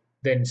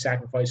then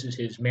sacrifices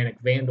his Manic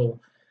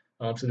Vandal,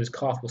 so this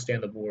Koth will stay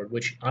on the board,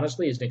 which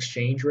honestly is an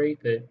exchange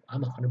rate that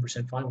I'm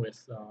 100% fine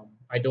with.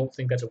 I don't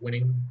think that's a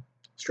winning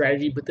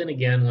strategy, but then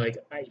again,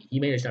 he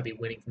may just not be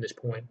winning from this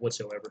point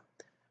whatsoever.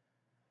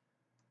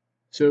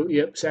 So,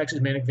 yep, sacks his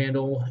Manic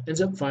Vandal,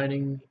 ends up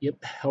finding,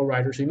 Hell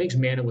Rider, so he makes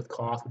mana with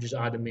Koth, which is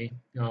odd to me.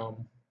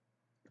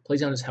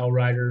 Plays on his Hell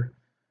Rider.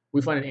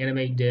 We find an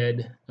Animate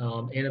Dead,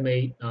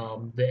 animate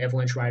the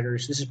Avalanche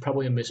Riders. This is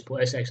probably a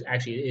misplay.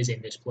 Actually, it is a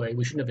misplay.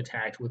 We shouldn't have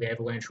attacked with the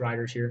Avalanche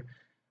Riders here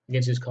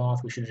against his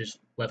Koth. We should have just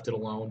left it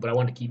alone, but I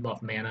wanted to keep him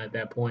off mana at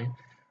that point.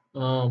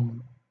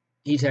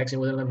 He attacks in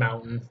with another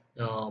mountain.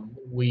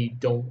 We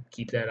don't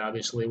keep that,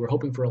 obviously. We're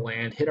hoping for a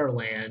land, hit our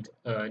land,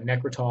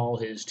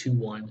 Necrotal his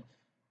 2/1,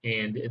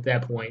 and at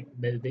that point,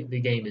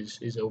 the game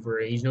is over.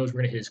 He knows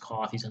we're going to hit his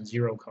Koth. He's on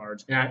 0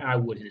 cards, and I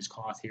would hit his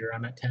Koth here.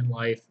 I'm at 10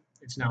 life.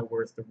 It's not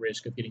worth the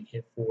risk of getting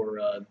hit for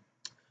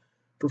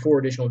 4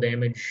 additional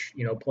damage,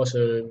 plus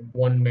a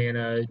 1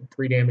 mana,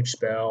 3 damage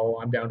spell.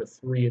 I'm down to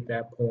 3 at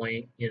that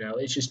point.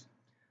 It's just,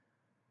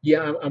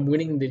 I'm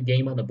winning the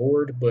game on the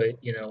board, but,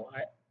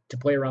 to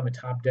play around the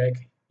top deck,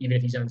 even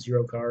if he's on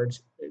 0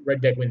 cards,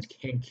 red deck wins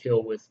can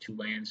kill with 2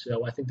 lands.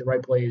 So I think the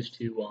right play is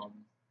to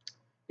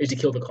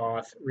kill the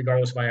Koth,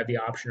 regardless if I have the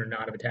option or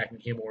not of attacking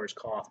him or his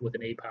Koth with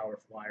an 8-power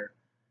flyer.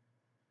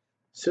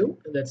 So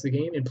that's the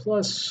game. And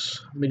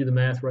plus, let me do the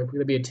math right quick.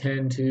 That'd be a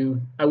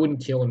 10-2. I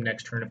wouldn't kill him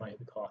next turn if I hit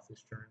the Koth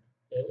this turn.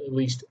 At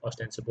least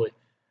ostensibly.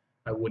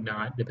 I would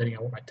not, depending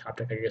on what my top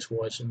deck, I guess,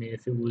 was. I mean,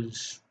 if it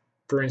was,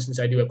 for instance,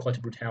 I do have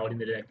Collective Brutality in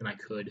the deck, then I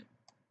could.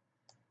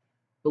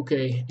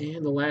 Okay,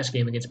 and the last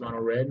game against Mono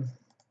Red.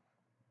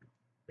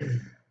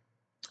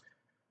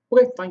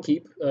 Okay, fine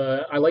keep.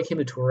 I like him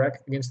to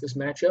Turek against this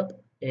matchup,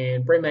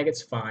 and Brain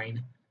Maggot's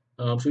fine.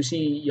 So we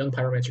see Young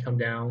Pyromancer come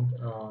down.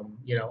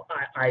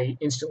 I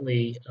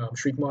instantly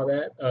Shriekmaw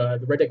that.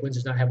 The red deck wins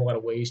does not have a lot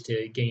of ways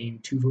to gain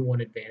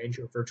 2-for-1 advantage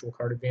or virtual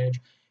card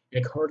advantage.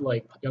 And a card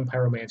like Young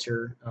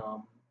Pyromancer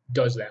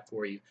does that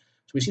for you.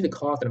 So we see the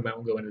Koth and a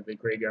Mountain go into the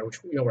graveyard,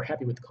 which we're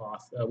happy with the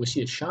Koth. We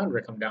see a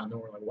Chandra come down,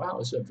 and we're like, wow,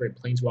 this is a very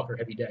Planeswalker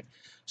heavy deck.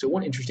 So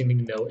one interesting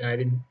thing to note, and I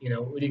didn't,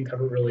 we didn't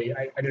cover really.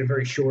 I did a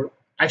very short.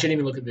 Actually, I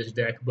didn't even look at this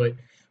deck, but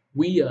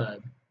we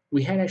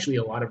had actually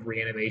a lot of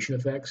reanimation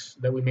effects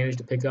that we managed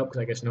to pick up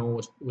because I guess no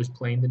one was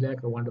playing the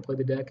deck or wanted to play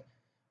the deck,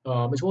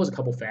 as well as a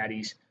couple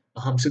fatties.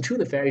 So 2 of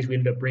the fatties we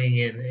ended up bringing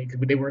in,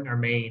 they weren't in our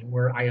main,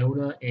 were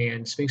Iona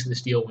and Sphinx of the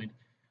Steelwind.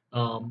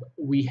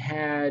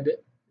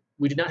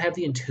 We did not have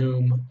the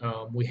Entomb.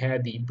 We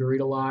had the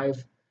Buried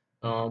Alive,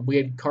 We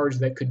had cards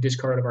that could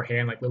discard out of our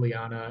hand, like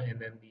Liliana, and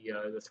then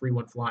the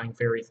 3/1 flying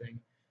fairy thing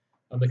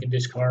that can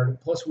discard.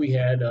 Plus, we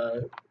had,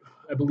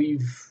 I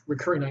believe,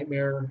 Recurring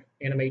Nightmare,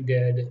 Animate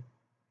Dead,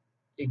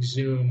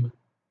 Exhume,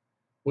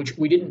 which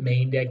we didn't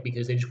main deck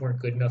because they just weren't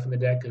good enough in the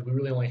deck because we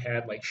really only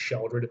had like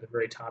Sheldred at the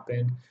very top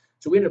end.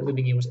 So we ended up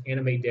leaving it was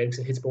Animate Dead because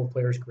it hits both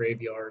players'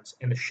 graveyards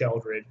and the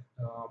Sheldred.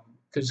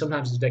 Because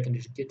sometimes this deck can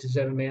just get to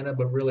 7 mana,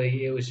 but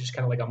really it was just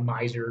kind of like a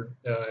miser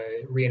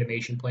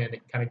reanimation plan that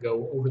can kind of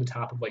go over the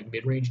top of like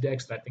mid-range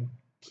decks that I think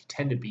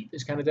tend to beat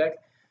this kind of deck.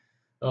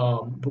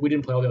 But we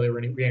didn't play all the other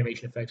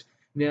reanimation effects.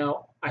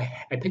 Now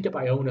I picked up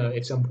Iona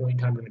at some point in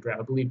time during the draft.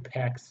 I believe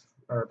pack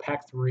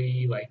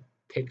 3, like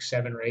pick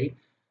 7 or 8.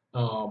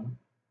 Um,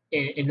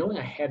 and knowing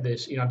I had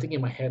this, I'm thinking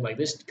in my head like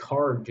this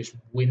card just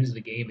wins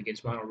the game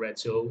against mono red.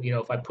 So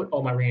if I put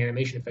all my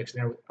reanimation effects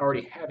in there,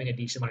 already having a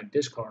decent amount of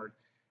discard,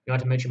 not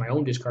to mention my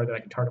own discard that I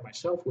can target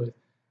myself with.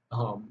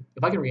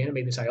 If I can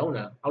reanimate this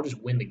Iona, I'll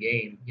just win the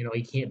game.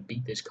 He can't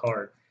beat this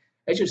card.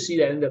 I just see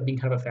that end up being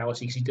kind of a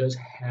fallacy because he does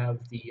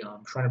have the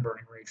Shrine of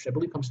Burning Rage, which I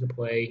believe comes into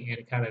play, and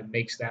it kind of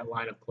makes that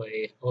line of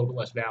play a little bit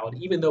less valid,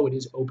 even though it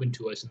is open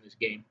to us in this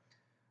game.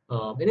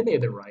 And it may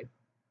have been right.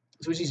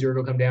 So we see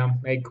Zergo come down.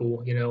 Hey,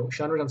 cool.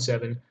 Chandra on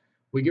 7.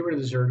 We get rid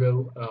of the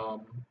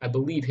Zergo. I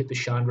believe hit the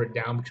Chandra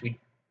down because we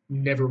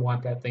never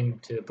want that thing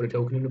to put a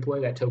token into play.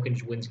 That token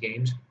just wins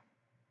games.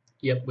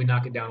 Yep, we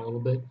knock it down a little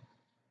bit.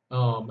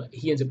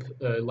 He ends up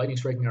lightning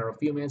striking our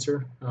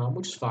Theomancer,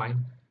 which is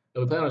fine.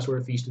 We play on a Sword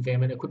of Feast and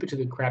Famine, equip it to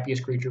the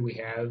crappiest creature we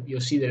have.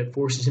 You'll see that it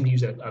forces him to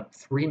use a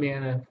 3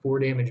 mana, 4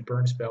 damage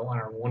burn spell on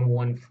our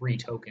 1/1 free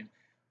token,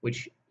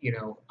 which,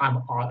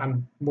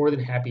 I'm more than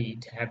happy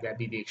to have that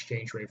be the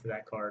exchange rate for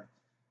that card.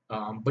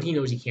 But he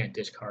knows he can't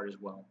discard as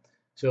well.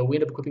 So we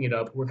end up equipping it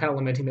up. We're kind of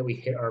lamenting that we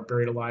hit our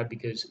Buried Alive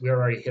because we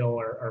already hit all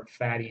our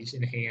fatties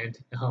in hand.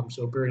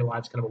 So Buried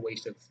Alive is kind of a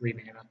waste of 3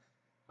 mana.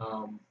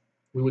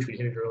 We wish we'd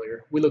hit it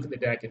earlier. We look at the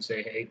deck and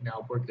say, hey,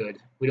 no, we're good.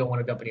 We don't want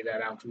to dump any of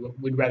that out.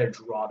 We'd rather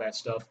draw that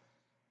stuff,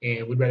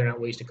 and we'd rather not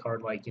waste a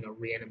card like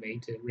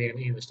reanimate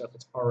the stuff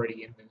that's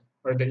already in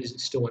or that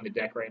is still in the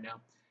deck right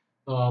now.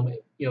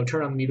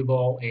 Turn on the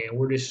Mutavault, and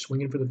we're just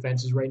swinging for the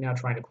fences right now,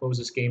 trying to close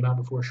this game out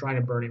before Shrine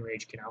of Burning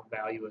Rage can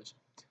outvalue us.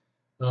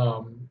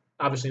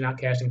 Obviously not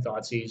casting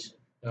Thoughtseize.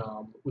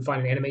 We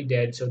find an Animate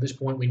Dead, so at this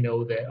point we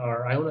know that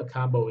our Iona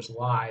combo is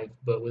live,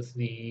 but with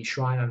the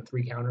Shrine on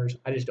 3 counters,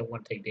 I just don't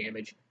want to take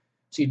damage.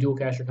 See a dual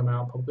caster come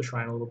out, pump the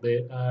Shrine a little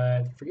bit.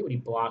 I forget what he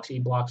blocks. He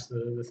blocks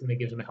the thing that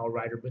gives him a Hell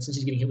Rider, but since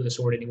he's getting hit with a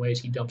sword anyways,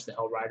 he dumps the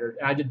Hell Rider.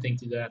 And I did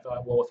think through that. I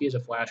thought, well, if he has a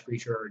flash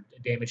creature or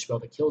a damage spell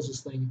that kills this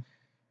thing,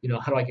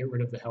 how do I get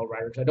rid of the Hell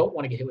Rider? Because I don't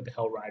want to get hit with the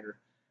Hell Rider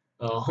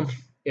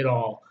at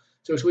all.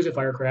 So Exquisite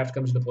Firecraft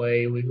comes into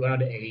play. We went on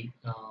to 8.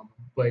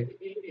 But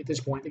at this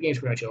point, the game's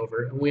pretty much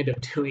over. And we end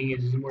up doing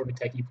is more of a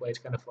techie play. It's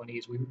kind of funny.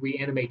 Is we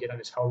reanimate it on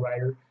his Hell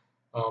Rider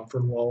for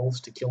lulls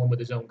to kill him with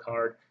his own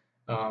card.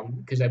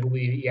 Because I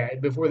believe,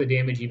 before the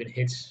damage even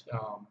hits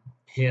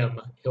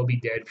him, he'll be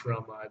dead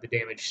from the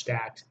damage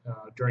stacked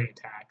during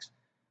attacks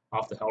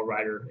off the Hell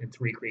Rider and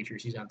 3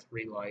 creatures. He's on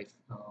 3 life.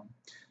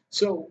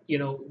 So,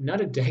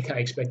 not a deck I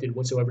expected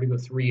whatsoever to go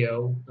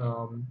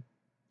 3-0.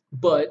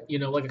 But,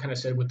 like I kind of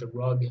said with the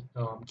Rug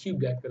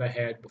cube deck that I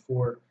had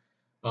before,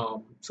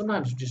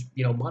 sometimes just,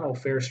 mono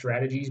fair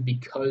strategies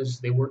because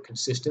they work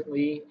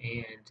consistently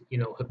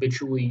and,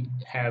 habitually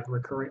have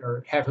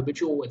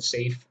habitual and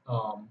safe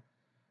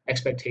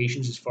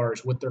expectations as far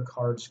as what their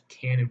cards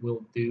can and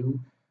will do,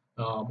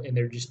 and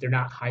they're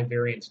not high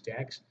variance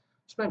decks.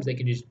 Sometimes they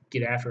can just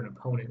get after an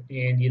opponent,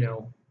 and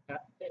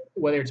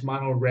whether it's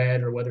mono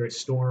red or whether it's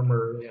Storm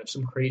or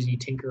some crazy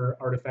Tinker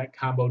artifact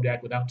combo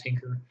deck without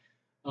Tinker,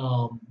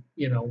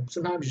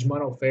 sometimes just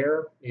mono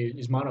fair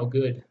is mono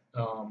good.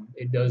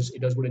 It does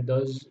what it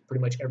does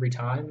pretty much every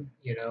time,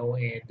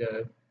 and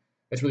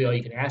that's really all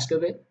you can ask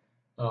of it.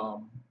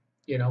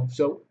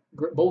 So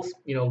both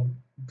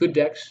good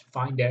decks,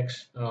 fine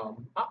decks,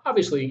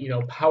 obviously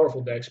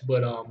powerful decks,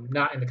 but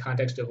not in the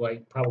context of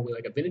probably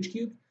like a vintage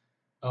cube.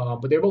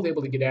 But they're both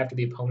able to get after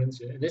the opponents.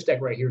 And this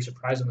deck right here,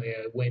 surprisingly,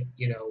 went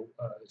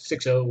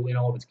 6-0 in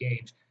all of its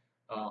games,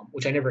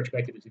 which I never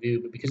expected it to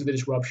do. But because of the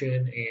disruption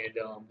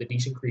and the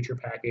decent creature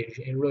package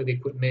and really the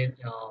equipment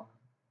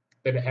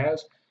that it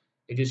has,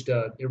 it just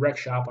it wrecks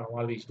shop on a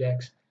lot of these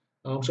decks.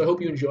 So I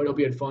hope you enjoyed. I hope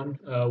you had fun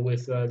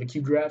with the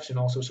cube drafts and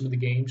also some of the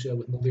games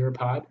with Melira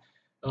Pod.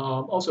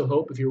 Also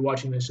hope if you're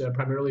watching this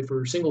primarily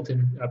for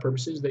Singleton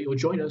purposes that you'll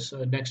join us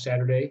next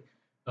Saturday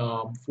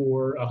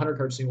for a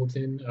 100-card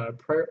Singleton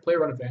player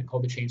run event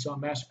called the Chainsaw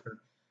Massacre.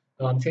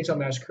 Chainsaw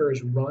Massacre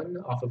is run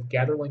off of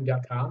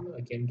Gatherling.com.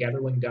 Again,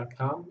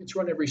 Gatherling.com. It's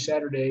run every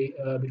Saturday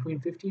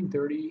between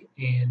 15:30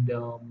 and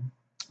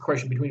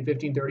between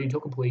 15:30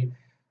 until complete,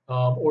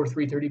 or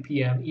 3:30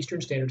 p.m.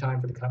 Eastern Standard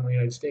Time for the continental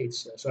United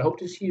States. So I hope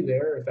to see you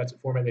there if that's a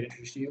format that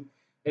interests you.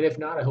 And if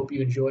not, I hope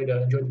you enjoyed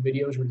the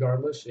videos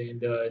regardless.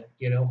 And,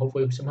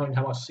 hopefully sometime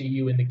I'll see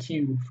you in the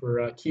queue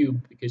for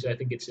Cube because I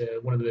think it's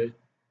one of the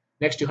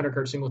next 200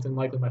 card Singleton,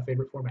 likely my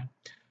favorite format.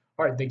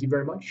 All right, thank you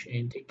very much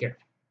and take care.